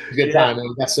yeah, good time. And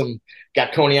we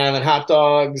got Coney Island hot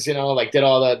dogs, like did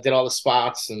all the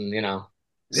spots, and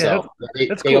so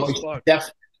that's cool.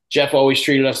 Always, Jeff always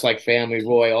treated us like family.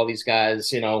 Roy, all these guys,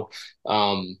 they'd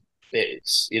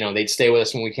stay with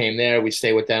us when we came there. We'd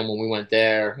stay with them when we went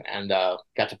there, and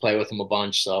got to play with them a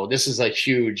bunch. So this is like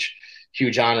huge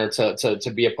honor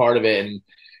to be a part of it. And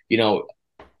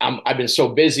I've been so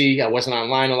busy. I wasn't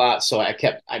online a lot, so I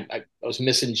was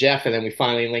missing Jeff, and then we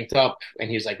finally linked up, and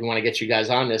he was like, "We want to get you guys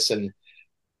on this." And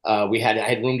I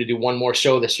had room to do one more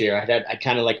show this year. I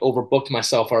kind of like overbooked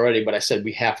myself already, but I said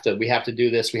we have to do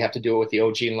this. We have to do it with the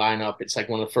OG lineup. It's like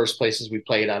one of the first places we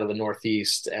played out of the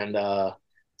Northeast, and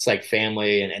it's like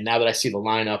family. And now that I see the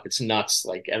lineup, it's nuts.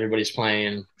 Like everybody's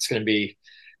playing. It's gonna be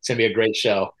a great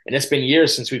show. And it's been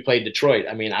years since we played Detroit.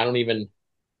 I mean, I don't even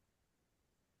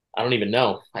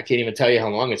know. I can't even tell you how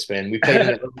long it's been. We played in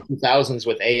the early 2000s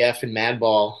with AF and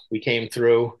Madball. We came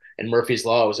through, and Murphy's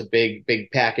Law was a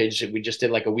big package. We just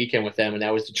did like a weekend with them, and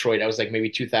that was Detroit. That was like maybe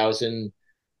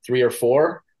 2003 or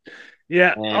 4.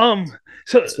 Yeah.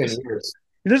 So it's been years.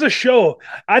 There's a show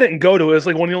I didn't go to. It was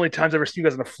like one of the only times I ever seen you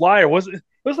guys on a flyer. It was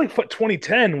like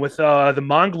 2010 with the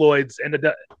Mongoloids and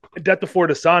the Death Before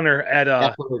Dishonor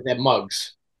at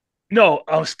Mugs. No,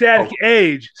 Static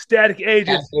Age. Static Age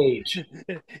is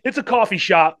it's a coffee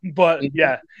shop, but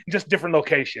yeah, just different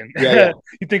location. Yeah.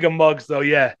 You think of Mugs though,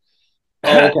 yeah.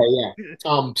 Oh, okay,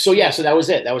 yeah. So that was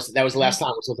it. That was the last time.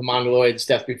 It was with the Mongoloids,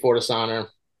 Death Before Dishonor.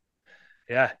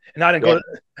 Yeah, and I didn't go.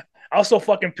 I was so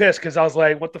fucking pissed because I was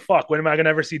like, "What the fuck? When am I gonna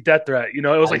ever see Death Threat?" It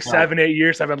was like 7-8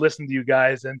 years I've been listening to you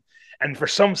guys, and for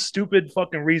some stupid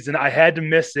fucking reason, I had to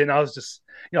miss it. And I was just,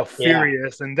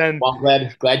 furious. And then, well, I'm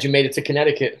glad you made it to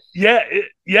Connecticut. Yeah,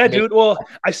 dude. Well,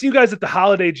 I see you guys at the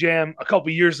Holiday Jam a couple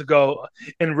years ago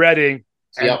in Reading,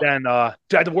 And Yep. then dude, I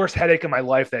had the worst headache of my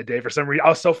life that day for some reason. I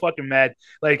was so fucking mad.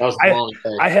 Like That was a long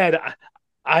day. I had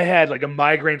I had like a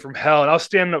migraine from hell, and I was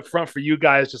standing up front for you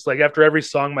guys, just like after every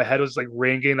song, my head was like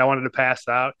ringing. I wanted to pass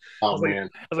out. Oh man.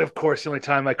 I was like, of course, the only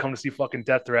time I come to see fucking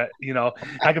Death Threat,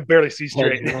 I could barely see Heads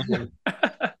straight. ringing.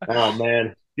 Oh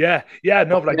man. Yeah, yeah,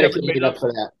 no, but I I gotta definitely make made it up. up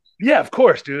for that. Yeah, of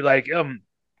course, dude. Like,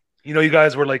 you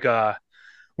guys were like a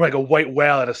white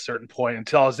whale at a certain point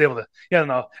until I was able to, yeah, I don't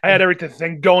know. I had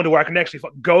everything going to where I can actually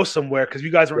go somewhere because you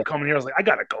guys Yeah, weren't coming here. I was like, I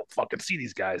gotta go fucking see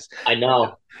these guys. I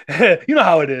know. You know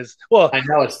how it is. Well, I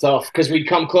know it's tough because we'd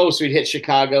come close, we'd hit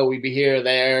Chicago, we'd be here,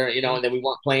 there, and then we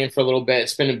weren't playing for a little bit.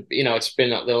 It's been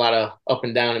a lot of up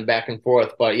and down and back and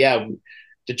forth. But yeah,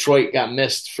 Detroit got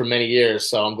missed for many years,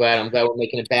 so I'm glad we're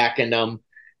making it back. And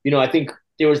I think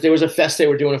there was a fest they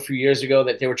were doing a few years ago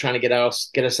that they were trying to get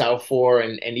us out for,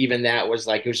 and even that was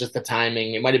like it was just the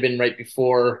timing. It might have been right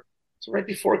before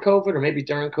COVID or maybe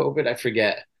during COVID, I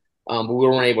forget. But we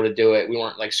weren't able to do it. We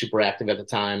weren't like super active at the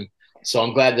time. So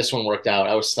I'm glad this one worked out.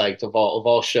 I was psyched. Of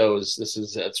all shows,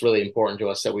 it's really important to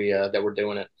us that we're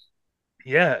doing it.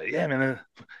 yeah, yeah, man. There's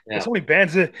Yeah. so many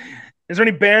bands. Is there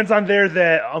any bands on there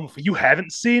that you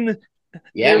haven't seen that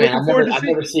Yeah, you're man. looking I've forward never to I've see?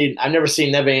 never seen I've never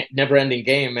seen Never Ending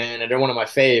Game, man, and they're one of my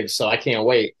faves, so I can't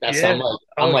wait. That's Yeah. I'm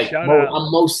Oh, like shout out,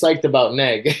 I'm most psyched about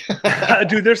Neg.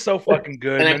 dude. They're so fucking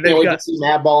good, And I man. can't They've wait to got see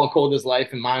Madball and Cold as Life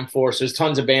and Mind Force. There's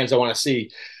tons of bands I want to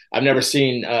see. I've never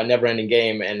seen Never Ending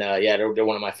Game, and yeah, they're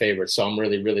one of my favorites. So I'm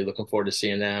really, really looking forward to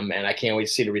seeing them, and I can't wait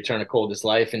to see the return of Cold as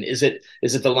Life. And is it the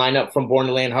lineup from Born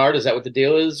to Land Hard? Is that what the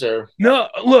deal is, or no.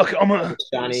 Look, I'm a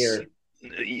Johnny or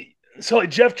so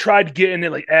like, Jeff tried getting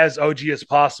it like as OG as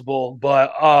possible,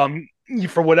 but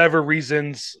for whatever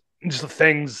reasons, just the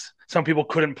things some people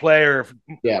couldn't play or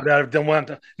yeah? whatever didn't want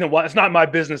to. It's not my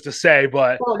business to say,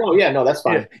 but Oh no, yeah, no, that's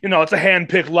yeah, fine. it's a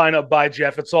hand-picked lineup by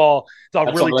Jeff. It's all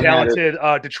That's really all that matters.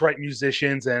 talented Detroit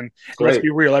musicians, and let's Great. be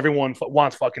real, everyone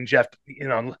wants fucking Jeff.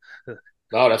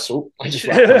 No, that's I just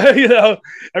rock on. you know,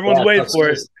 everyone's Yeah, waiting that's for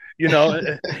it.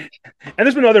 nice. And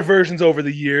there's been other versions over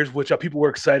the years, which people were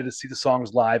excited to see the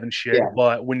songs live and shit. Yeah,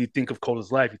 But when you think of Cold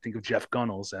as Life, you think of Jeff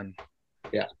Gunnels, and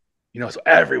yeah. so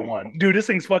everyone, dude, this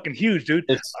thing's fucking huge, dude.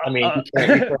 I mean, you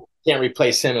Uh, can't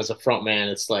replace him as a front man.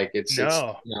 It's like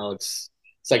no, it's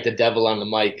like the devil on the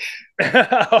mic.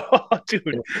 dude.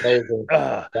 It's amazing.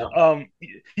 Uh, Yeah.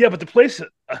 yeah, but the place,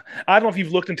 I don't know if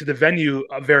you've looked into the venue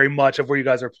very much of where you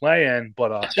guys are playing,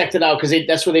 but I checked it out because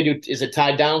that's where they do. Is it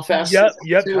Tied Down Fest? yep,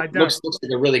 Too? tied down. Looks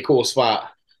like a really cool spot.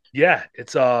 Yeah,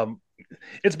 it's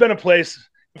been a place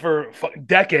for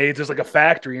decades. There's like a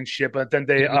factory and shit, but then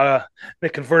Mhm. they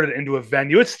converted it into a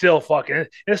venue. It's still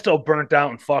burnt out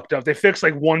and fucked up. They fixed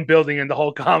like one building in the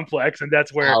whole complex, and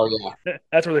Oh yeah.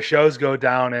 that's where the shows go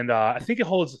down. And I think it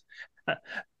holds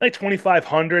like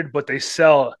 2,500, but they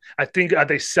sell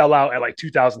out at like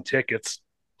 2,000 tickets.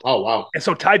 Oh wow. And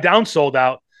so Tie Down sold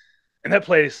out, and that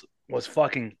place was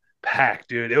fucking packed,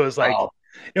 dude. Oh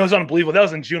It was unbelievable. That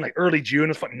was in June, like early June. It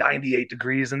was like 98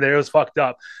 degrees in there. It was fucked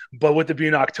up. But with it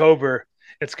being October,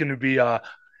 it's gonna be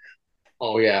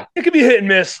oh yeah. it could be hit and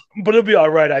miss, but it'll be all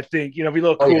right. I think be a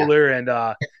little Oh yeah. cooler, and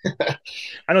I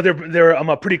know they're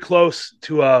I'm pretty close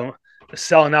to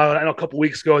selling out. I know a couple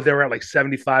weeks ago they were at like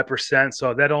 75%.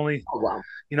 So that only Oh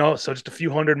wow. so just a few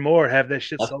hundred more have that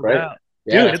shit That's sold great. out,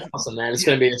 Yeah, dude. that's awesome, man. It's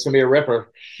gonna be a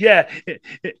ripper. Yeah,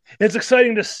 it's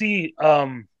exciting to see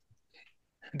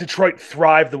Detroit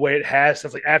thrive the way it has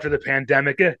since like after the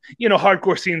pandemic.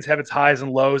 Hardcore scenes have its highs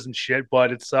and lows and shit,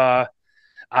 but it's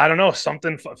I don't know,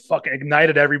 something fucking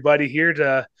ignited everybody here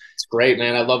to. It's great,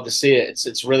 man. I love to see it.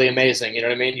 It's really amazing. You know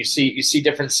what I mean? You see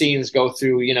different scenes go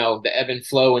through, the ebb and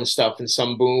flow and stuff, and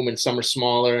some boom and some are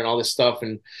smaller and all this stuff.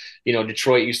 And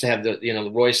Detroit used to have the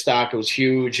Roy stock. It was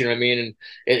huge. You know what I mean? And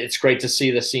it's great to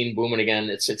see the scene booming again.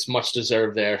 It's much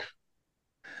deserved there.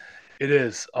 It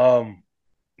is, It's a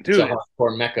dude.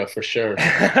 hardcore mecca for sure.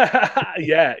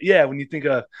 Yeah, yeah. When you think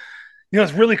of,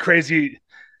 it's really crazy.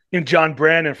 John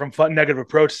Brandon from Fun Negative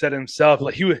Approach said himself,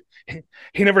 like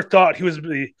he never thought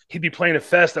he'd be playing a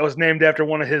fest that was named after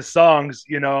one of his songs.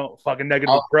 Fucking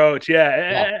Negative Oh Approach. Yeah,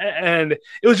 yeah, and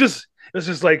it was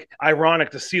just like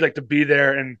ironic to see like to be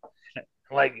there, and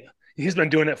like he's been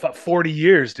doing it for 40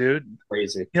 years, dude.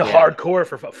 crazy. Yeah, Hardcore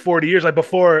for 40 years, like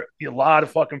before a lot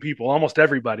of fucking people, almost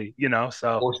everybody.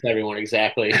 So. most everyone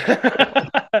exactly.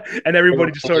 And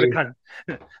everybody just sort of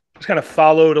kind of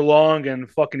followed along and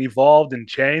fucking evolved and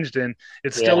changed, and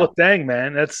it's still Yeah, a thing,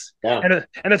 man. That's yeah.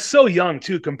 and it's so young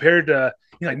too compared to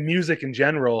like music in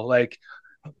general. Like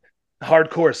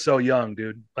hardcore is so young,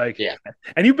 dude. Like, Yeah.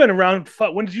 and you've been around.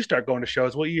 When did you start going to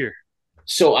shows? What year?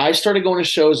 So I started going to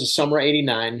shows the summer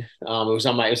 '89. It was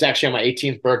actually on my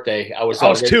 18th birthday. I was I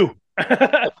was raised. two.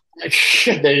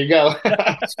 There you go.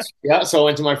 Yeah. So I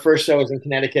went to my first show. I was in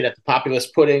Connecticut at the Populous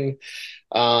Pudding.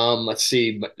 Let's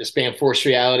see, this band Force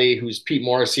Reality, who's Pete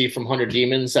Morrissey from 100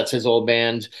 Demons. That's his old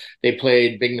band. They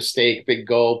played Big Mistake, Big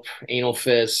Gulp, Anal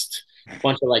Fist, a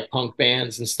bunch of like punk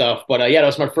bands and stuff. But yeah, that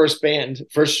was my first band,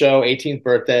 first show, 18th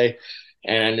birthday,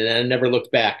 and I never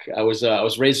looked back. I was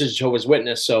raised as a Jehovah's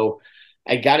Witness, so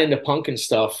I got into punk and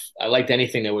stuff. I liked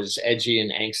anything that was edgy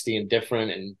and angsty and different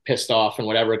and pissed off and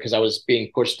whatever, because I was being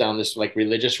pushed down this like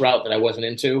religious route that I wasn't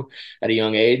into at a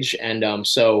young age. And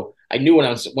so I knew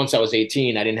once I was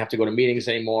 18, I didn't have to go to meetings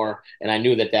anymore, and I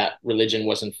knew that that religion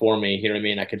wasn't for me. You know what I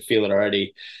mean? I could feel it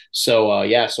already. So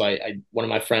yeah, so I one of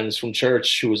my friends from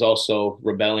church who was also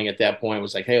rebelling at that point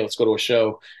was like, "Hey, let's go to a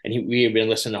show." And we had been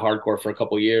listening to hardcore for a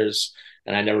couple of years,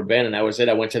 and I'd never been, and that was it.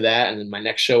 I went to that, and then my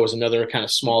next show was another kind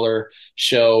of smaller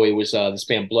show. It was this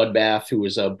band Bloodbath, who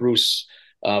was Bruce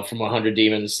from 100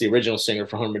 Demons, the original singer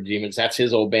for 100 Demons. That's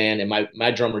his old band, and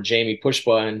my drummer Jamie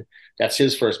Pushbutton, that's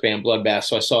his first band, Bloodbath.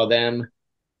 So I saw them,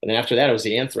 and then after that, it was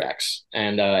the Anthrax,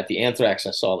 and at the Anthrax,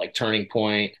 I saw like Turning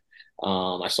Point.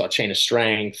 I saw Chain of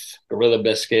Strength, Gorilla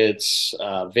Biscuits,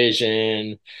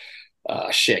 Vision,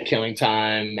 Killing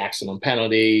Time, Maximum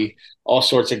Penalty, all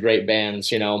sorts of great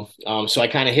bands, you know. So I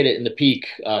kind of hit it in the peak,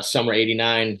 summer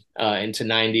 '89 into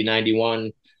 '90,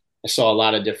 '91. I saw a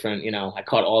lot of different, you know, I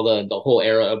caught all the whole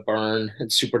era of Burn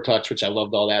and Super Touch, which I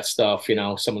loved all that stuff, you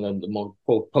know, some of the more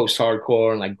post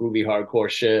hardcore and like groovy hardcore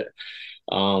shit.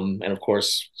 And of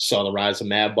course, saw the rise of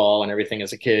Madball and everything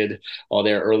as a kid, all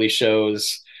their early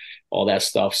shows, all that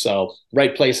stuff. So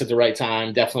right place at the right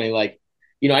time. Definitely like,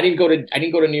 you know, I didn't go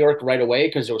to New York right away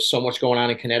because there was so much going on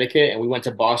in Connecticut, and we went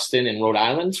to Boston and Rhode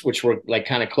Island, which were like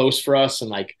kind of close for us and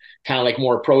like kind of like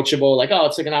more approachable. Like, oh,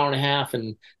 it's like an hour and a half,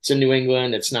 and it's in New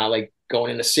England. It's not like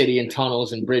going in the city and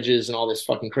tunnels and bridges and all this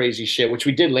fucking crazy shit, which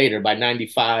we did later. By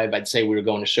 '95, I'd say we were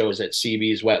going to shows at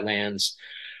CB's, Wetlands,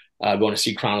 going to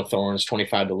see Crown of Thorns,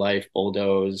 25 to Life,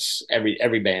 Bulldoze,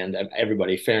 every band,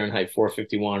 everybody, Fahrenheit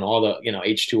 451, all the, you know,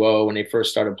 H2O when they first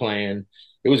started playing.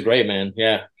 It was great, man.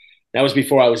 Yeah. That was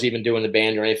before I was even doing the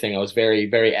band or anything. I was very,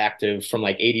 very active from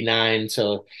like '89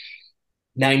 to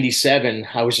 '97.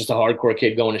 I was just a hardcore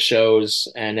kid going to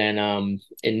shows. And then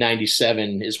in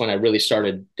 '97 is when I really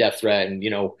started Death Threat. And, you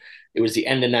know, it was the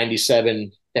end of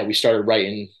 '97 that we started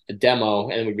writing the demo,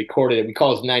 and we recorded it. We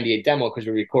call it the '98 demo because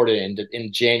we recorded it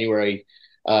in January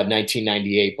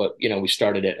 1998. But, you know, we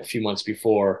started it a few months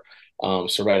before.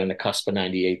 So right on the cusp of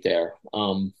 '98 there.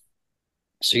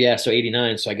 So yeah, so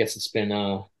 '89. So I guess it's been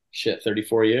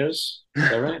 34 years. Is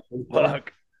that right?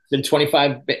 Fuck. Been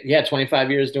 25, yeah, 25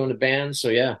 years doing the band. So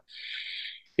yeah,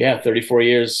 yeah, 34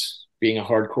 years being a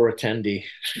hardcore attendee.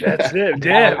 That's it. Now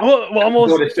Yeah. Well, I go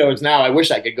almost. to shows now. I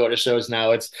wish I could go to shows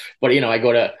now. But you know, I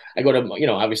go to, you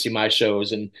know, obviously my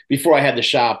shows. And before I had the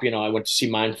shop, you know, I went to see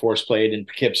Mind Force played in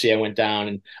Poughkeepsie. I went down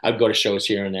and I'd go to shows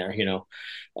here and there, you know,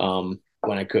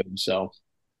 when I could. So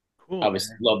Cool,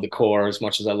 obviously love the core as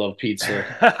much as I love pizza.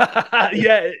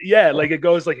 yeah, yeah, like it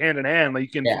goes like hand in hand. Like you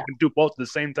can Yeah. fucking do both at the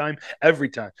same time every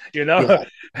time, you know? Yeah,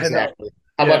 And exactly.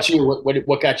 How yeah, about you?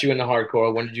 What got you into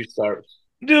hardcore? When did you start?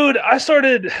 dude, I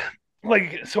started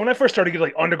like so when I first started getting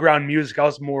like underground music, I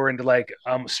was more into like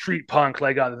street punk,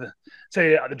 like the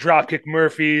Dropkick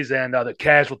Murphys and the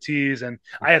Casualties, and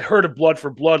I had heard of Blood for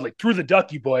Blood like through the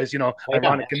Ducky Boys, you know, Oh, yeah,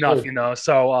 ironic enough, absolutely. you know.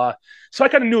 So I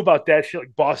kind of knew about that shit,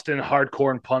 like Boston hardcore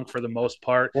and punk for the most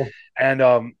part, Yeah. and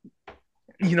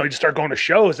you know, you just start going to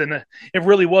shows, and it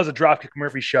really was a Dropkick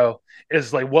Murphy show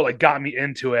is like what like got me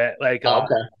into it. Like, Oh,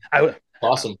 okay. I,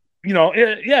 Awesome. you know,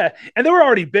 yeah, and they were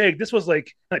already big. This was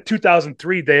like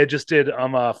 2003. They had just did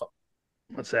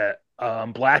what's that?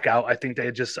 Blackout. I think they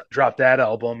had just dropped that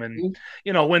album, and Mhm.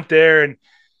 you know, went there and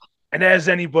as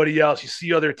anybody else, you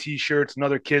see other T-shirts and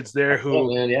other kids there Yeah,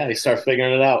 who man. Yeah, you start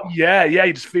figuring it out. yeah,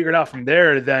 you just figure it out from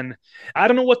there. Then I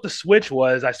don't know what the switch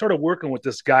was. I started working with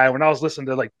this guy when I was listening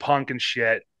to like punk and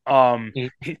shit. Mhm.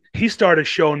 He started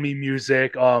showing me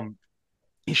music.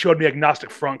 He showed me Agnostic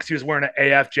Front because he was wearing an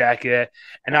AF jacket,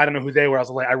 and I don't know who they were. I was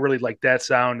like, I really like that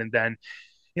sound. And then,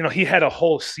 you know, he had a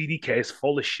whole CD case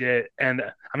full of shit. And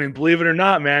I mean, believe it or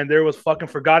not, man, there was fucking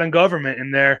Forgotten Government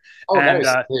in there. Oh, And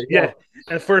nice. There you yeah, go.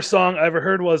 and the first song I ever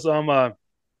heard was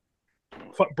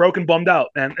Broken Bummed Out,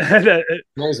 and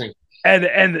Amazing.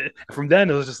 and from then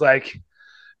it was just like,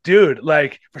 dude,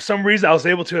 like for some reason I was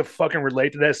able to fucking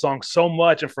relate to that song so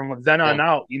much, and from then Yeah. on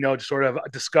out, you know, just sort of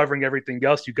discovering everything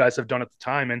else you guys have done at the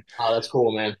time. And Oh, that's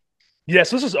cool, man. yeah,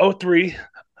 so this was '03.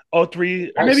 Oh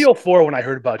three or maybe Nice. oh four when I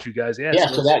heard about you guys. Yeah, Yeah,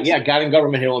 so so that yeah, God and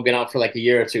Government had only been out for like a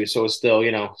year or two, so it's still,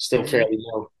 still mhm. fairly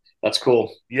new. That's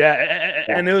cool. Yeah,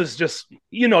 Yeah. and it was just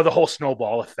the whole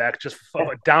snowball effect, just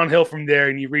downhill from there.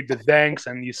 And you read the thanks,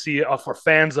 and you see for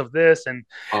fans of this, and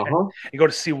Uh-huh. you go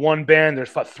to see one band. There's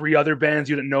three other bands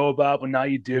you didn't know about, but now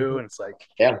you do, Mhm. and it's like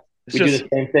Yeah. it's We do just the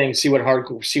same thing. See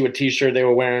what t-shirt they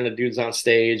were wearing, the dudes on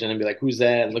stage, and then be like, "Who's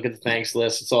that?" And look at the thanks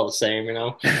list. It's all the same, you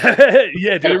know.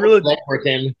 yeah, dude. Gotta It put really the network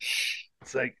in.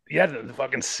 it's like yeah, the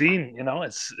fucking scene.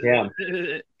 It's Yeah.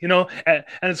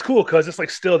 and it's cool because it's like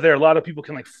still there. A lot of people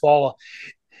can like fall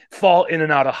in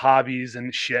and out of hobbies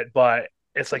and shit, but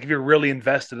it's like if you're really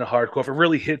invested in hardcore, if it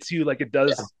really hits you like it Yeah.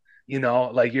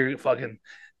 does, like you're fucking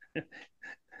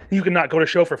you can not go to a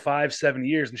show for 5 7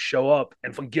 years and show up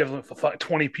and give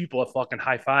 20 people a fucking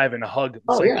high five and a hug. It's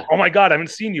Oh like, yeah. oh my god, I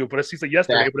haven't seen you, but it seems like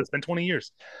yesterday, but Exactly. it's been 20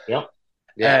 years. Yep.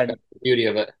 Yeah. And That's the beauty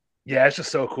of it. yeah, it's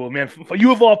just so cool, man. For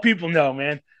you of all people know,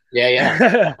 man. Yeah,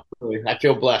 yeah. Yeah, I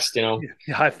feel blessed,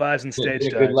 high fives and Been stage a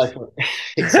good dives. life.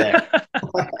 Exactly.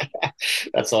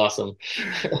 That's awesome.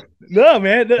 No,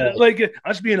 man. Uh, Like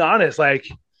I'm just being honest. Like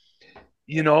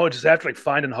just after like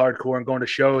finding hardcore and going to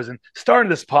shows and starting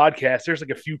this podcast, there's like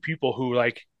a few people who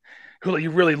like, you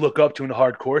really look up to in the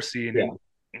hardcore scene. yeah.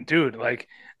 And dude, like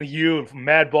you,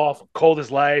 Madball, from Cold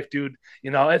as Life, dude.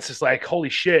 It's just like holy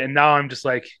shit. And now I'm just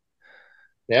like,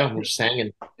 Yeah. We're just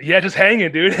hanging. yeah, just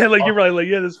hanging, dude. Like you're really like,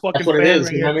 yeah, this That's fucking what it fan is.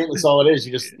 right You know here. what I mean? That's all it is.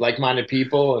 You just like-minded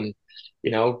people, and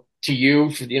to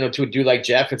to a dude like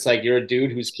Jeff, it's like you're a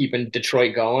dude who's keeping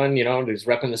Detroit going. Who's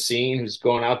repping the scene, who's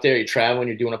going out there. You're traveling.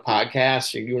 You're doing a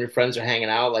podcast. You and your friends are hanging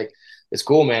out. Like it's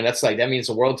cool, man. That means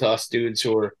the world to us dudes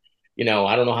who are, I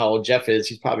don't know how old Jeff is.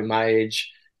 He's probably my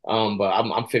age. But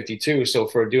I'm 52. So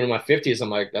for a dude in my 50s, I'm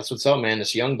like, that's what's up, man.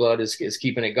 This young blood is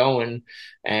keeping it going,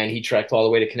 and he trekked all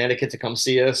the way to Connecticut to come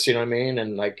see us. You know what I mean?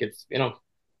 And like it's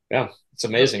yeah, it's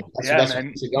amazing. Yeah, That's what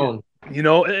man. keeps it going.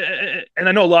 And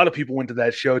I know a lot of people went to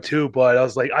that show too, but I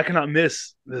was like, I cannot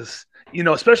miss this,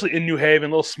 especially in New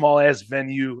Haven, little small ass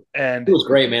venue. It And was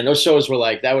great, man. Those shows were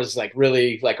like that was like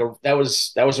really like that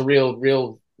was a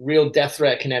real death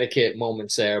threat Connecticut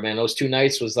moments there, man. Those two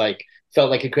nights was like felt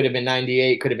like it could have been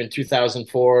 98, could have been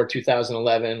 2004,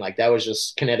 2011. Like that was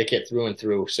just Connecticut through and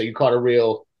through. So you caught a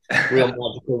real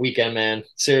magical weekend, man.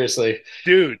 Seriously.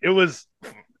 dude,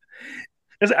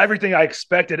 it's everything I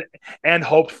expected and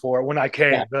hoped for when I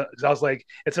came. Yeah. 'Cause I was like,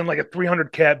 it's in like a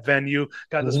 300 cap venue,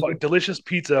 got this Mhm. delicious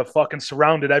pizza fucking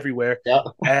surrounded everywhere. Yeah.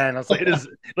 And I was like,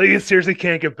 it seriously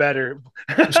can't get better.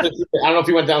 I don't know if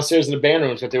you went downstairs in the band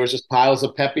rooms, but there was just piles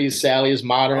of Pepe's, Sally's,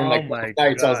 Modern, Oh like both my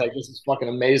nights. I was God. like, this is fucking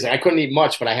amazing. I couldn't eat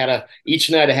much, but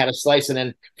each night I had a slice. And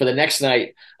then for the next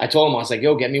night, I told him, I was like,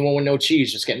 yo, get me one with no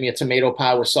cheese. Just get me a tomato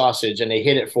pie with sausage. And they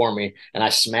hit it for me. And I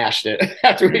smashed it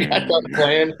after we got done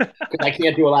playing because I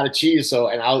can't do a lot of cheese.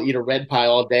 And I'll eat a red pie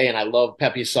all day. And I love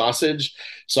Pepe's sausage.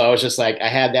 So I was just like, I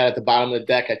had that at the bottom of the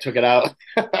deck. I took it out,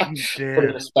 put it in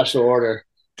Damn. a special order.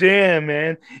 Damn,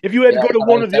 man. If you had to Yeah, go to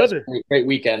one or that the was other. a great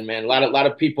weekend, man. A lot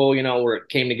of people,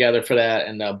 came together for that,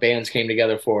 and bands came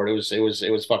together for it. It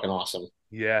was fucking awesome.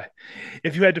 Yeah.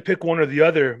 If you had to pick one or the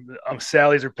other,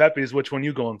 Sally's or Pepe's, which one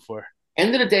you going for?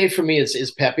 End of the day for me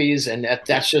is Pepe's, and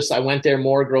that's just I went there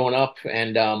more growing up,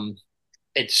 and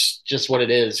it's just what it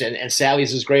is. And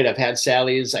Sally's is great. I've had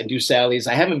Sally's. I do Sally's.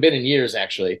 I haven't been in years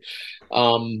actually.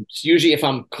 Usually if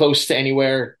I'm close to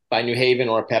anywhere by New Haven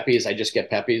or Pepe's, I just get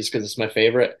Pepe's because it's my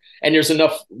favorite. And there's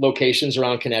enough locations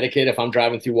around Connecticut. If I'm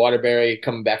driving through Waterbury,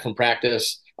 coming back from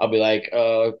practice, I'll be like,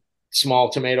 small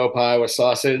tomato pie with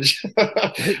sausage.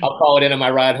 I'll call it in on my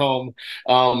ride home.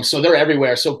 So they're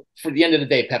everywhere. So for the end of the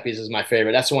day, Pepe's is my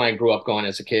favorite. That's the one I grew up going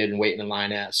as a kid and waiting in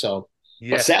line at. So, but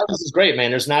Yeah. Sally's is great,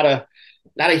 man. There's not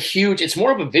a huge. It's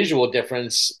more of a visual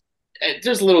difference.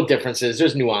 There's little differences.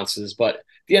 There's nuances, but at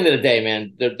the end of the day,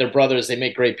 man, they're brothers. They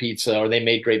make great pizza, or they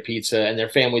made great pizza, and their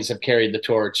families have carried the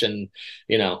torch. And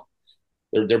you know,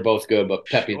 they're both good. But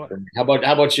Pepe's. Sure. How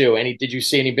about you? Did you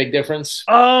see any big difference?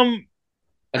 Um,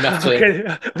 Enough to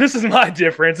okay, this is my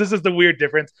difference. This is the weird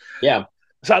difference. yeah.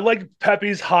 So I like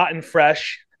Pepe's hot and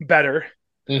fresh better,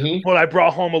 Hmm. but I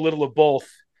brought home a little of both.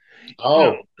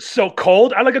 Oh, So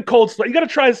cold. I like a cold slice. You got to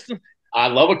try. I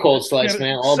love a cold slice,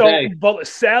 man, all So, day. but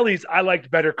Sally's I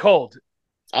liked better cold.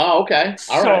 Oh, okay.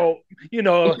 All right. So you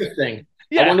know, Interesting. I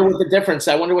yeah, wonder what the difference.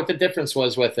 I wonder what the difference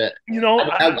was with it. you know,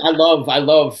 I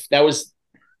love that was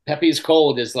Pepe's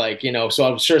cold is like, so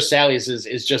I'm sure Sally's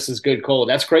is just as good cold.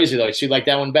 That's crazy though. She like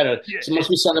that one better. So it yeah, must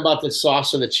be something about the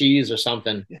sauce or the cheese or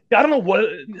something. I don't know what.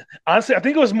 Honestly, I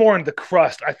think it was more in the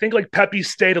crust. I think like Pepe's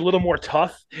stayed a little more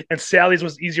tough, and Sally's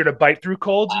was easier to bite through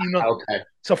cold. Okay.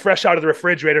 So fresh out of the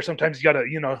refrigerator, sometimes you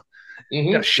gotta,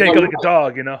 Hmm. Gotta shake it like a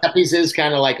dog, you know? Pepe's is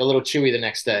kind of like a little chewy the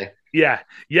next day. Yeah,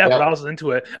 yeah, but Yep. I was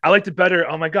into it. I liked it better.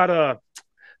 I got I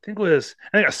think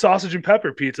a sausage and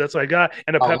pepper pizza. That's what I got,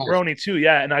 and a Oh, nice. pepperoni too.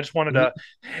 Yeah, and I just wanted to.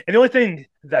 Mhm. And the only thing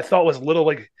that I thought was a little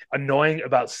like annoying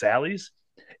about Sally's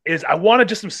is I wanted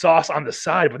just some sauce on the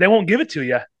side, but they won't give it to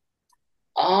you.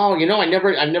 Oh, I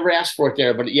never asked for it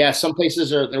there, but yeah, some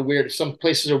places are they're weird. Some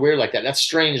places are weird like that. That's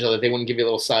strange though that they wouldn't give you a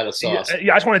little side of Yeah, sauce.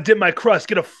 yeah. I just want to dip my crust,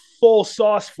 get a full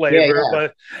sauce Yeah, flavor, yeah.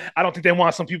 but I don't think they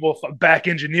want some people back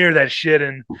engineer that shit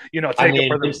and I take it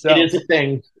for mean, it is themselves. a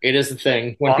thing. It is a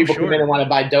thing. Oh, When I'm people come in sure. and want to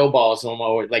buy dough balls, and I'm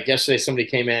always like yesterday, somebody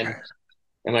came in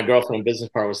and my girlfriend in business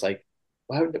partner was like,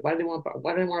 why do they want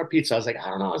a pizza? I was like, I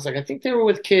don't know. I was like, I think they were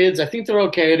with kids. I think they're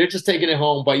okay. They're just taking it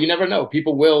home, but you never know.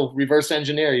 People will reverse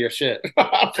engineer your shit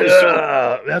for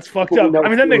sure. That's fucked People who up. I know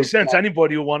mean, that makes food. sense. Yeah.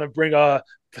 Anybody would want to bring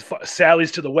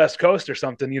Sally's to the West Coast or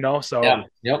something, So Yeah.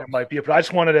 Yep. it might be. But I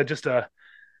just wanted to just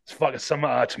fucking some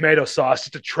tomato sauce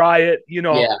just to try it,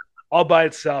 Yeah. all by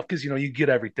itself because you get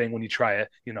everything when you try it,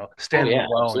 Oh standing yeah.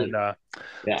 alone. And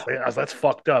Absolutely. Yeah. I was that's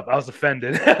fucked up. I was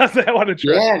offended. I want to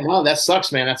try. Yeah. No, that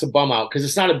sucks, man. That's a bum out because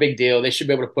it's not a big deal. They should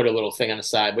be able to put a little thing on the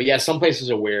side. But yeah, some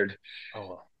places are weird. Oh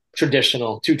well.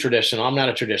 Traditional, too traditional. I'm not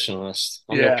a traditionalist.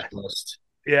 I'm no Yeah. purist.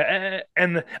 Yeah,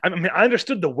 and I mean, I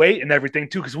understood the weight and everything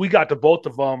too, because we got to both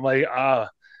of them like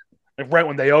right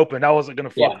when they opened. I wasn't gonna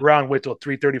fuck Yeah. around, wait till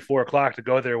 3:30, 4 o'clock to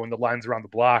go there when the line's around the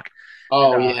block. And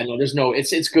Oh yeah, no, there's no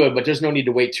it's good, but there's no need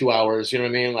to wait 2 hours. You know what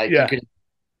I mean? Like yeah,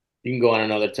 you can go on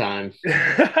another time.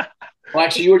 Well,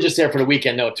 actually, you were just there for the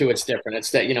weekend, though, too. It's different.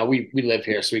 It's that we live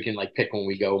here, so we can like pick when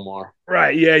we go more.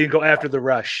 right. Yeah, you go after the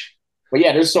rush. But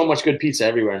yeah, there's so much good pizza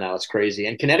everywhere now. It's crazy.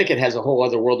 And Connecticut has a whole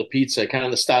other world of pizza, kind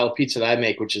of the style of pizza that I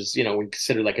make, which is we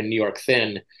consider like a New York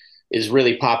thin, is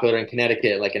really popular in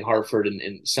Connecticut, like in Hartford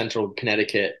and central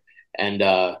Connecticut. And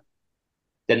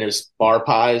then there's bar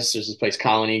pies. There's this place,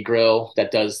 Colony Grill,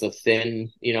 that does the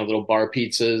thin, little bar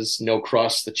pizzas, no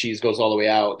crust. The cheese goes all the way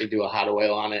out. They do a hot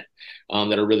oil on it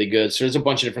that are really good. So there's a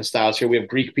bunch of different styles here. We have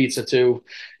Greek pizza too,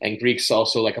 and Greek's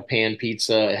also like a pan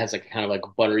pizza. It has like kind of like a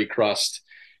buttery crust,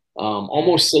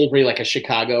 almost Mm. savory like a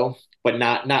Chicago, but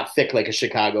not thick like a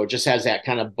Chicago. It just has that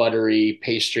kind of buttery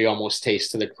pastry almost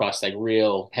taste to the crust, like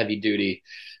real heavy duty.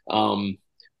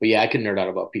 But yeah, I can nerd out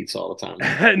about pizza all the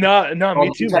time. No, no, me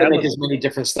We too, try to man. make as many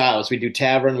different styles. We do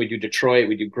Tavern, we do Detroit,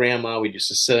 we do Grandma, we do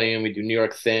Sicilian, we do New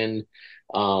York Thin.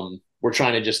 We're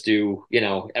trying to just do,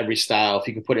 every style. If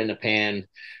you can put it in a pan,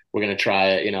 we're gonna try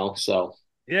it. So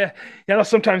Yeah, yeah. No,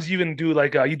 sometimes you even do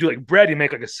like you do like bread. You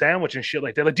make like a sandwich and shit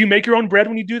like that. Like, do you make your own bread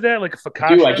when you do that, like a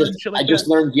I do. focaccia and shit I like that? just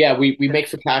learned. Yeah, we make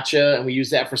focaccia and we use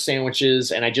that for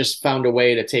sandwiches. And I just found a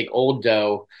way to take old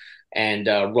dough and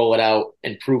roll it out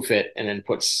and proof it, and then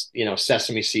put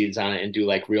sesame seeds on it and do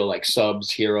like real like subs,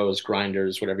 heroes,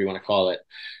 grinders, whatever you want to call it.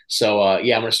 So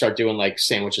yeah, I'm gonna start doing like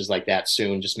sandwiches like that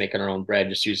soon. Just making our own bread,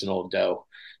 just using old dough.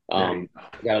 There you go.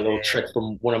 I got a little Yeah. trick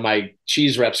from one of my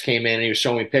cheese reps came in and he was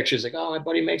showing me pictures like, oh, my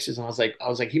buddy makes this. And I was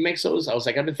like, he makes those. I was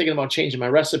like, I've been thinking about changing my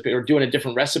recipe or doing a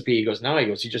different recipe. He goes, no,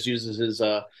 he just uses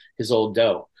his old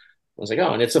dough. I was like,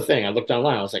 oh, and it's a thing. I looked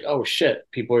online. I was like, oh shit,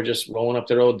 people are just rolling up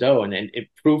their old dough, and it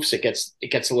proofs. It gets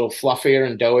a little fluffier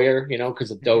and doughier, because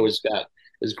the dough Mhm.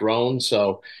 is grown,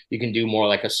 so you can do more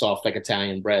like a soft like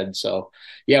Italian bread. So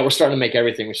yeah, we're starting to make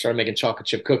everything. We started making chocolate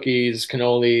chip cookies,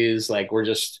 cannolis. Like we're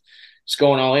just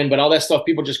going all in. But all that stuff,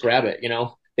 people just grab it.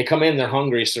 They come in, they're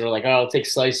hungry, so they're like, oh, I'll take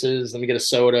slices. Let me get a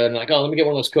soda, and like, oh, let me get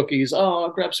one of those cookies. Oh, I'll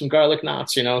grab some garlic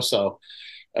knots. So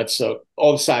that's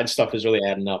all the side stuff is really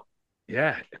adding up.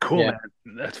 Yeah, cool, Yeah.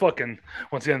 man. That's fucking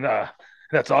once again.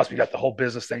 That's awesome. You got the whole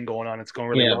business thing going on. It's going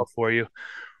really Yeah. well for you.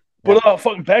 Yeah. But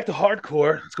fucking back to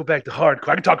hardcore. Let's go back to hardcore.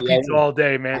 I can talk Yeah. pizza all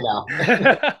day, I man. know.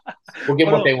 but We'll give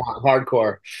them what they want.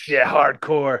 Hardcore. yeah,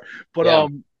 hardcore. But Yeah.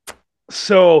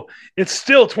 so it's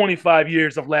still 25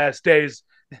 years of last days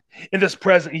in this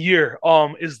present year.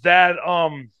 Is that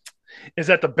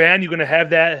the band you're gonna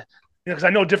have that? Because I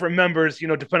know different members,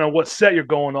 depending on what set you're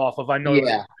going off of. I know like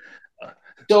Yeah.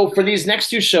 So for these next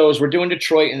two shows, we're doing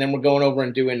Detroit, and then we're going over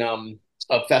and doing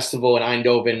a festival in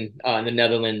Eindhoven in the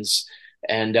Netherlands.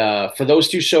 And for those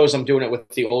two shows, I'm doing it with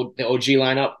the OG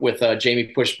lineup with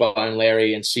Jamie Pushba and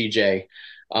Larry and CJ.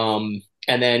 And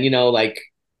then like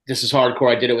this is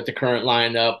hardcore. I did it with the current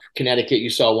lineup. Connecticut, you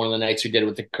saw one of the nights we did it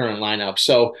with the current lineup.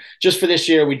 So just for this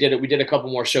year, we did it. We did a couple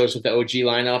more shows with the OG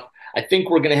lineup. I think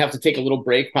we're gonna have to take a little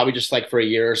break, probably just like for a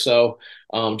year or so,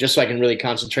 just so I can really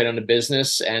concentrate on the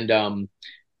business and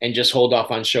just hold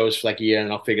off on shows for like a year,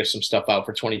 and I'll figure some stuff out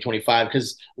for 2025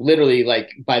 because literally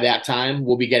like by that time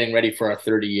we'll be getting ready for our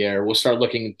 30 year. We'll start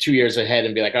looking 2 years ahead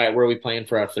and be like, all right, where are we playing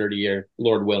for our 30 year,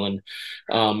 Lord willing?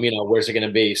 Where's it going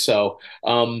to be?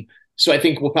 So I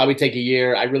think we'll probably take a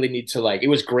year. I really need to like. It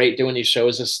was great doing these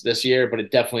shows this year, but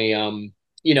it definitely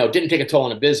didn't take a toll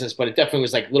on the business, but it definitely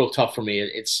was like a little tough for me.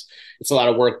 It's a lot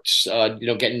of work.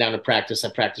 Getting down to practice. I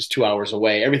practice 2 hours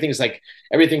away.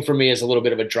 Everything for me is a little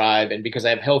bit of a drive, and because I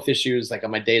have health issues, like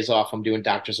on my days off, I'm doing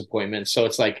doctor's appointments, so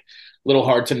it's like a little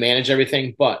hard to manage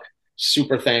everything. But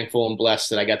super thankful and blessed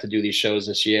that I got to do these shows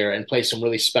this year and play some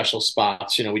really special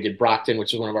spots. We did Brockton,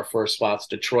 which was one of our first spots.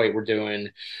 Detroit,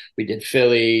 we did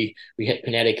Philly, we hit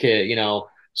Connecticut.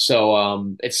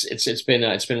 So it's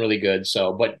been really good.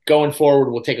 So, but going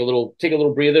forward, we'll take a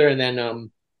little breather, and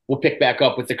then we'll pick back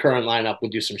up with the current lineup.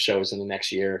 We'll do some shows in the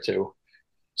next year or two.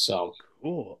 So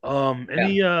Cool.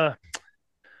 yeah.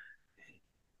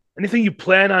 Anything you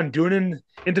plan on doing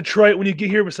in Detroit when you get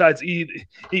here besides eat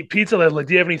pizza? Like,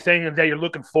 do you have anything that you're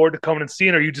looking forward to coming and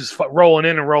seeing, or are you just rolling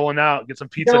in and rolling out, get some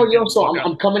pizza No, and get the so fuck I'm, out?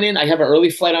 I'm coming in. I have an early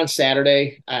flight on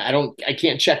Saturday. I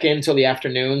can't check in until the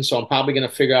afternoon, so I'm probably gonna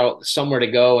figure out somewhere to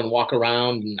go and walk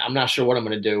around. And I'm not sure what I'm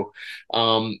gonna do.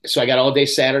 So I got all day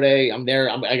Saturday. I'm there.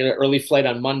 I got an early flight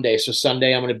on Monday, so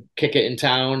Sunday I'm gonna kick it in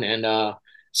town and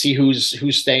see who's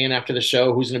staying after the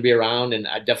show, who's gonna be around, and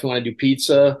I definitely want to do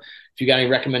pizza. If you got any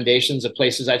recommendations of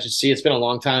places I should see, it's been a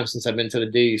long time since I've been to the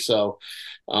D, so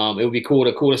it would be cool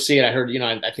to see it. I heard,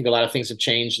 I think a lot of things have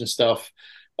changed and stuff.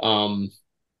 Um,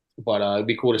 but it'd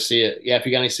be cool to see it. Yeah, if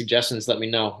you got any suggestions, let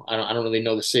me know. I don't really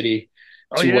know the city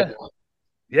Oh too yeah, well.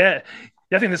 yeah.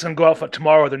 Yeah, I think this is gonna go out for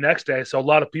tomorrow or the next day. So a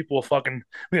lot of people will fucking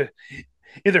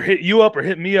either hit you up or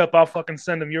hit me up. I'll fucking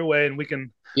send them your way, and we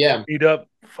can Yeah. meet up,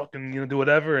 fucking do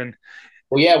whatever, and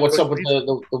Well, yeah. What's enjoy up some with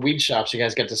pizza. the weed shops? You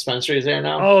guys got dispensaries there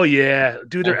now? Oh yeah,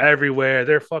 dude, they're Yeah. everywhere.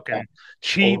 They're Yeah. fucking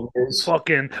cheap, Over years.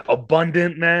 fucking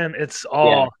abundant, man. It's Yeah.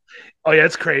 all. Oh yeah,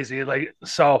 it's crazy. Like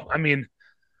so, I mean,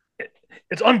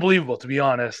 it's unbelievable to be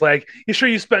honest. Like, you sure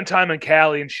you spent time in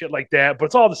Cali and shit like that, but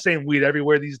it's all the same weed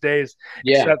everywhere these days.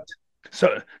 Yeah.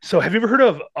 Except, so have you ever heard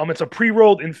of It's a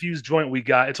pre-rolled infused joint we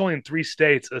got. It's only in 3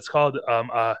 states. It's called um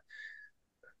a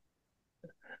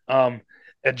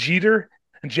Jeter,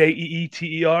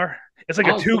 Jeeter. It's like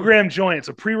a Oh, two cool. gram joint. It's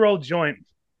a pre-rolled joint.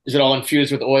 Is it all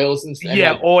infused with oils and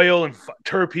Yeah, like oil and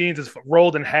terpenes. It's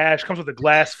rolled in hash. Comes with a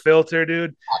glass filter,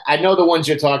 dude. I know the ones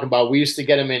you're talking about. We used to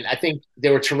get them in. I think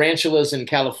there were tarantulas in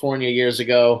California years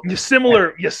ago. Similar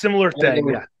And then there thing.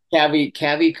 were Yeah.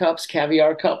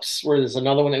 caviar cups, where there's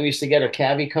another one that we used to get, or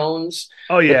cavi cones.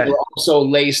 Oh But they yeah. were also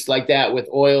laced like that with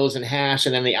oils and hash,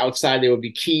 and then the outside there would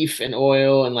be keef and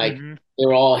oil, and like Hmm. they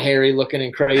were all hairy looking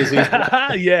and crazy.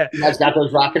 Yeah. You guys got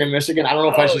those rocking in Michigan? I don't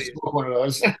know if I Oh should yeah. smoke one of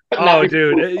those. Not Oh,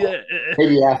 dude. before,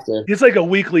 maybe after. It's like a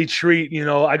weekly treat.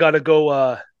 I gotta go.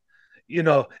 I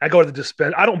go to the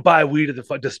dispenser. I don't buy weed at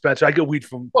the dispenser. I get weed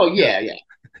from Well, yeah, yeah,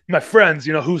 my friends.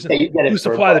 Who's yeah. You get who it for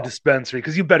supply the dispensary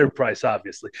because you better price,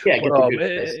 obviously. yeah, But get the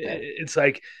good price. Yeah. it's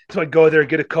like so I go there,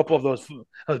 get a couple of those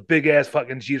big ass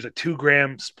fucking G's, like 2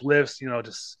 gram spliffs.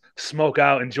 Just smoke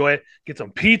out, enjoy it, get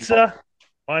some pizza.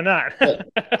 Why not?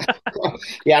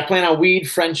 Yeah, I plan on weed,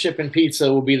 friendship, and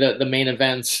pizza will be the main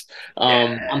events.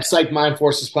 I'm Yeah. psyched Mind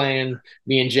Force is playing.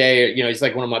 Me and Jay, he's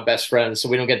like one of my best friends. So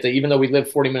we don't get to, even though we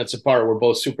live 40 minutes apart, we're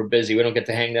both super busy. We don't get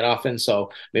to hang that often.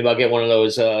 So maybe I'll get one of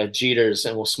those Jeters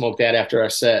and we'll smoke that after our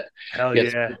set. Hell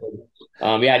Get yeah.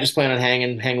 yeah, I just plan on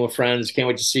hanging with friends. Can't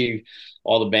wait to see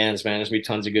all the bands, man. There's gonna be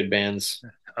tons of good bands.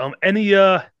 Any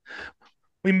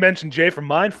we mentioned Jay from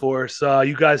Mind Force.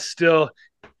 You guys still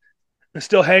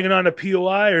hanging on to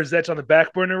POI, or is that on the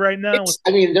back burner right now?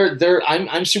 I mean,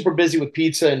 I'm super busy with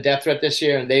pizza and Death Threat this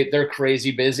year, and they're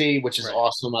crazy busy, which is Right.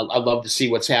 awesome. I love to see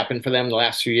what's happened for them the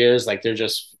last few years. Like they're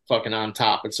just fucking on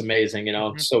top. It's amazing,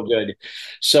 Mhm. it's so good.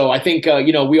 So I think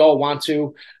we all want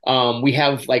to. We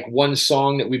have like one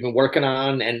song that we've been working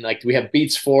on, and like we have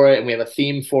beats for it, and we have a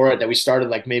theme for it that we started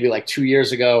like maybe like 2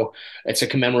 years ago. It's a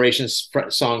commemoration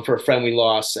song for a friend we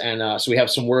lost, and so we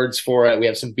have some words for it. We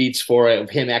have some beats for it of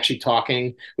him actually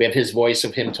talking. We have his voice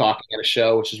of him talking at a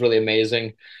show, which is really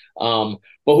amazing. But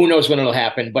who knows when it'll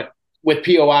happen? But with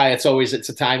POI, it's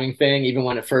a timing thing. Even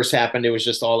when it first happened, it was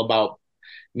just all about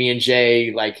me and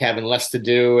Jay like having less to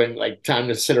do and like time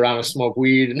to sit around and smoke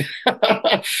weed and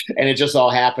and it just all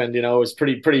happened. It was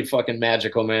pretty fucking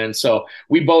magical, man. So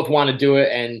we both want to do it,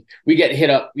 and we get hit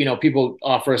up. People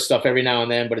offer us stuff every now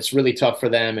and then, but it's really tough for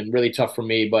them and really tough for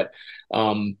me. But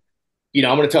I'm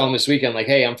going to tell them this weekend, like,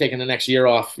 hey, I'm taking the next year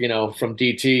off, from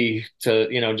DT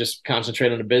to, just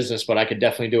concentrate on the business. But I could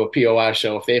definitely do a POI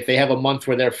show if they have a month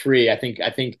where they're free. I think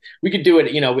we could do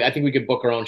it. I think we could book our own